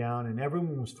going down, and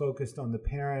everyone was focused on the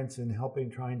parents and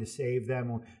trying to save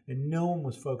them, and no one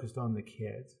was focused on the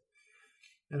kids.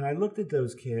 And I looked at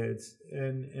those kids,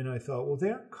 and I thought, well,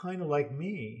 they're kind of like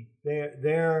me. They've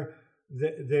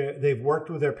worked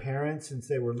with their parents since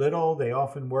they were little. They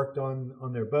often worked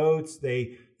on their boats.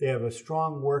 They have a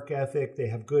strong work ethic. They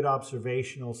have good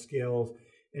observational skills.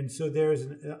 And so there's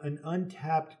an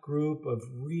untapped group of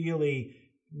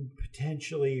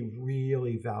potentially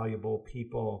really valuable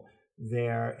people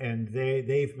there, and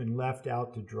they've been left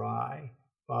out to dry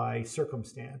by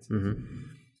circumstances. Mm-hmm.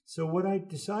 So what I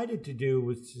decided to do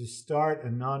was to start a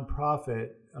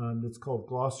nonprofit that's called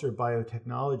Gloucester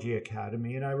Biotechnology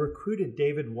Academy, and I recruited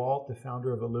David Walt, the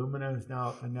founder of Illumina, who's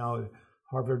now at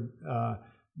Harvard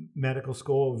Medical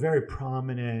School, a very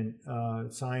prominent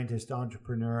scientist,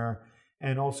 entrepreneur,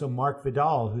 and also Mark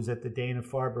Vidal, who's at the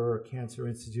Dana-Farber Cancer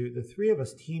Institute. The three of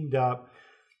us teamed up,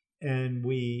 and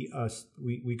we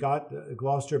got the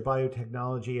Gloucester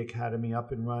Biotechnology Academy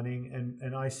up and running, and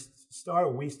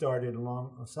we started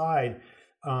alongside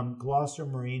Gloucester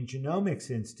Marine Genomics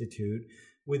Institute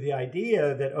with the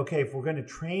idea that, okay, if we're going to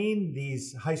train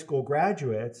these high school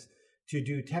graduates to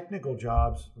do technical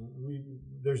jobs,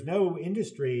 there's no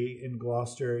industry in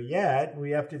Gloucester yet.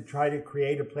 We have to try to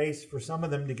create a place for some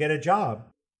of them to get a job.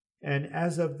 And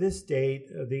as of this date,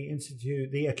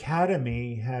 the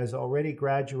academy has already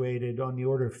graduated on the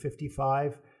order of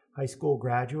 55 high school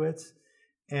graduates.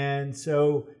 And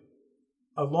so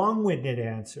a long-winded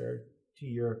answer to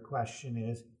your question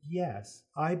is, yes,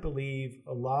 I believe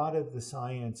a lot of the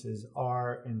sciences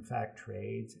are in fact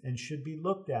trades and should be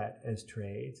looked at as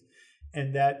trades,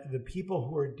 and that the people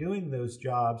who are doing those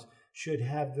jobs should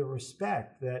have the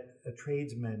respect that a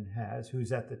tradesman has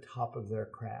who's at the top of their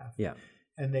craft. Yeah.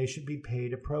 And they should be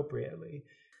paid appropriately.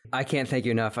 I can't thank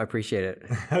you enough. I appreciate it.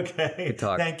 Okay. Good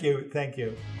talk. Thank you. Thank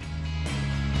you.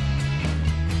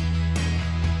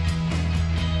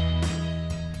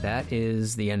 That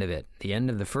is the end of it. The end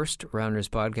of the First Rounders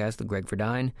podcast with Greg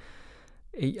Verdine.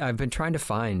 I've been trying to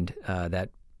find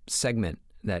that segment,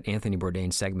 that Anthony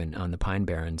Bourdain segment on the Pine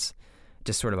Barrens,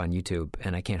 just sort of on YouTube,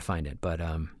 and I can't find it. But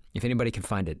if anybody can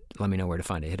find it, let me know where to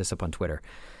find it. Hit us up on Twitter.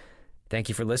 Thank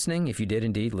you for listening. If you did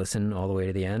indeed listen all the way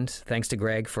to the end. Thanks to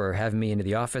Greg for having me into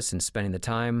the office and spending the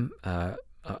time.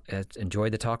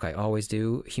 enjoyed the talk. I always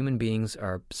do. Human beings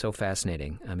are so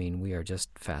fascinating. I mean, we are just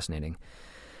fascinating.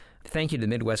 Thank you to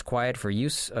Midwest Quiet for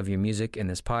use of your music in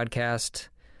this podcast.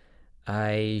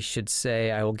 I should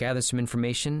say I will gather some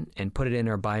information and put it in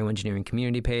our bioengineering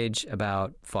community page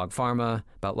about Fog Pharma,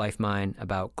 about LifeMine,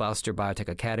 about Gloucester Biotech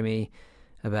Academy,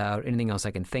 about anything else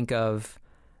I can think of.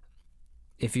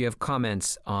 If you have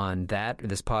comments on that, or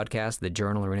this podcast, the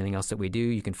journal, or anything else that we do,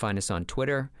 you can find us on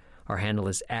Twitter. Our handle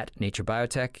is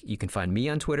 @NatureBiotech. You can find me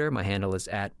on Twitter. My handle is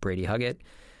 @BradyHuggett.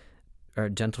 A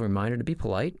gentle reminder to be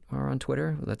polite or on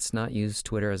Twitter. Let's not use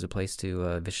Twitter as a place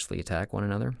to viciously attack one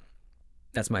another.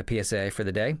 That's my PSA for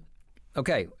the day.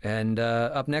 Okay, and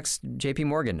up next, JP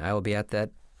Morgan. I will be at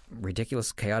that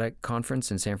ridiculous, chaotic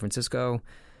conference in San Francisco.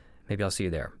 Maybe I'll see you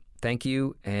there. Thank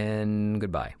you, and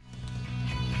goodbye.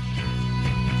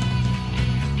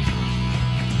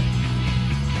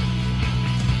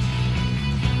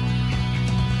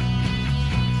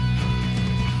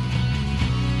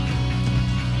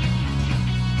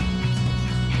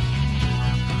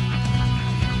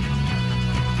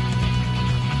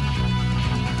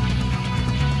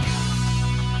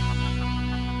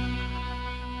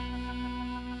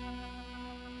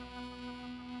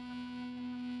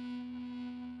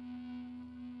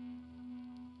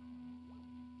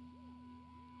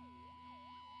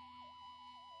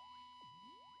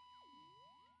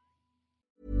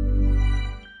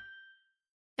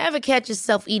 Ever catch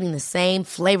yourself eating the same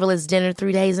flavorless dinner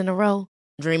 3 days in a row?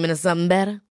 Dreaming of something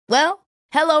better? Well,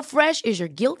 HelloFresh is your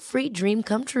guilt-free dream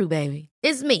come true, baby.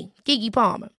 It's me, Keke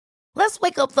Palmer. Let's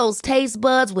wake up those taste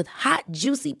buds with hot,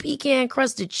 juicy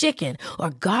pecan-crusted chicken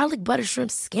or garlic butter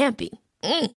shrimp scampi.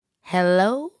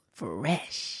 Hello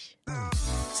Fresh.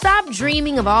 Stop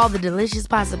dreaming of all the delicious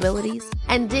possibilities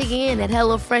and dig in at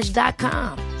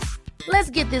HelloFresh.com. Let's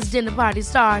get this dinner party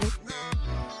started.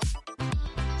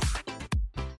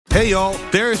 Hey, y'all,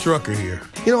 Darius Rucker here.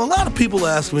 You know, a lot of people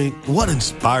ask me, what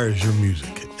inspires your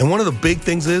music? And one of the big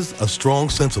things is a strong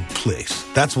sense of place.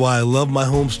 That's why I love my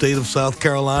home state of South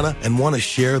Carolina and want to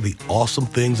share the awesome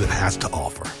things it has to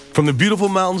offer. From the beautiful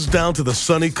mountains down to the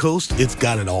sunny coast, it's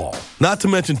got it all. Not to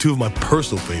mention two of my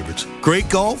personal favorites, great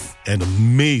golf and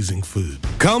amazing food.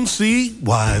 Come see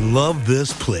why I love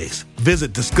this place.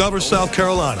 Visit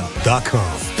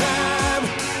discoversouthcarolina.com.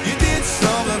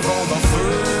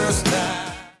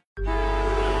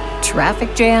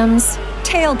 Traffic jams,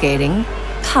 tailgating,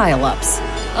 pile-ups.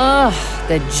 Ugh,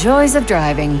 the joys of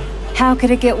driving. How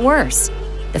could it get worse?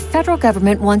 The federal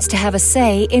government wants to have a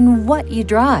say in what you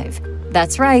drive.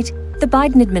 That's right. The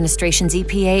Biden administration's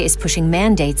EPA is pushing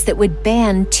mandates that would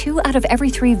ban 2 out of every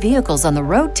 3 vehicles on the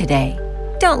road today.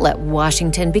 Don't let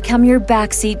Washington become your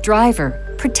backseat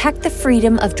driver. Protect the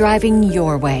freedom of driving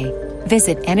your way.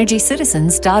 Visit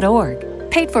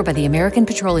EnergyCitizens.org. Paid for by the American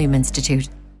Petroleum Institute.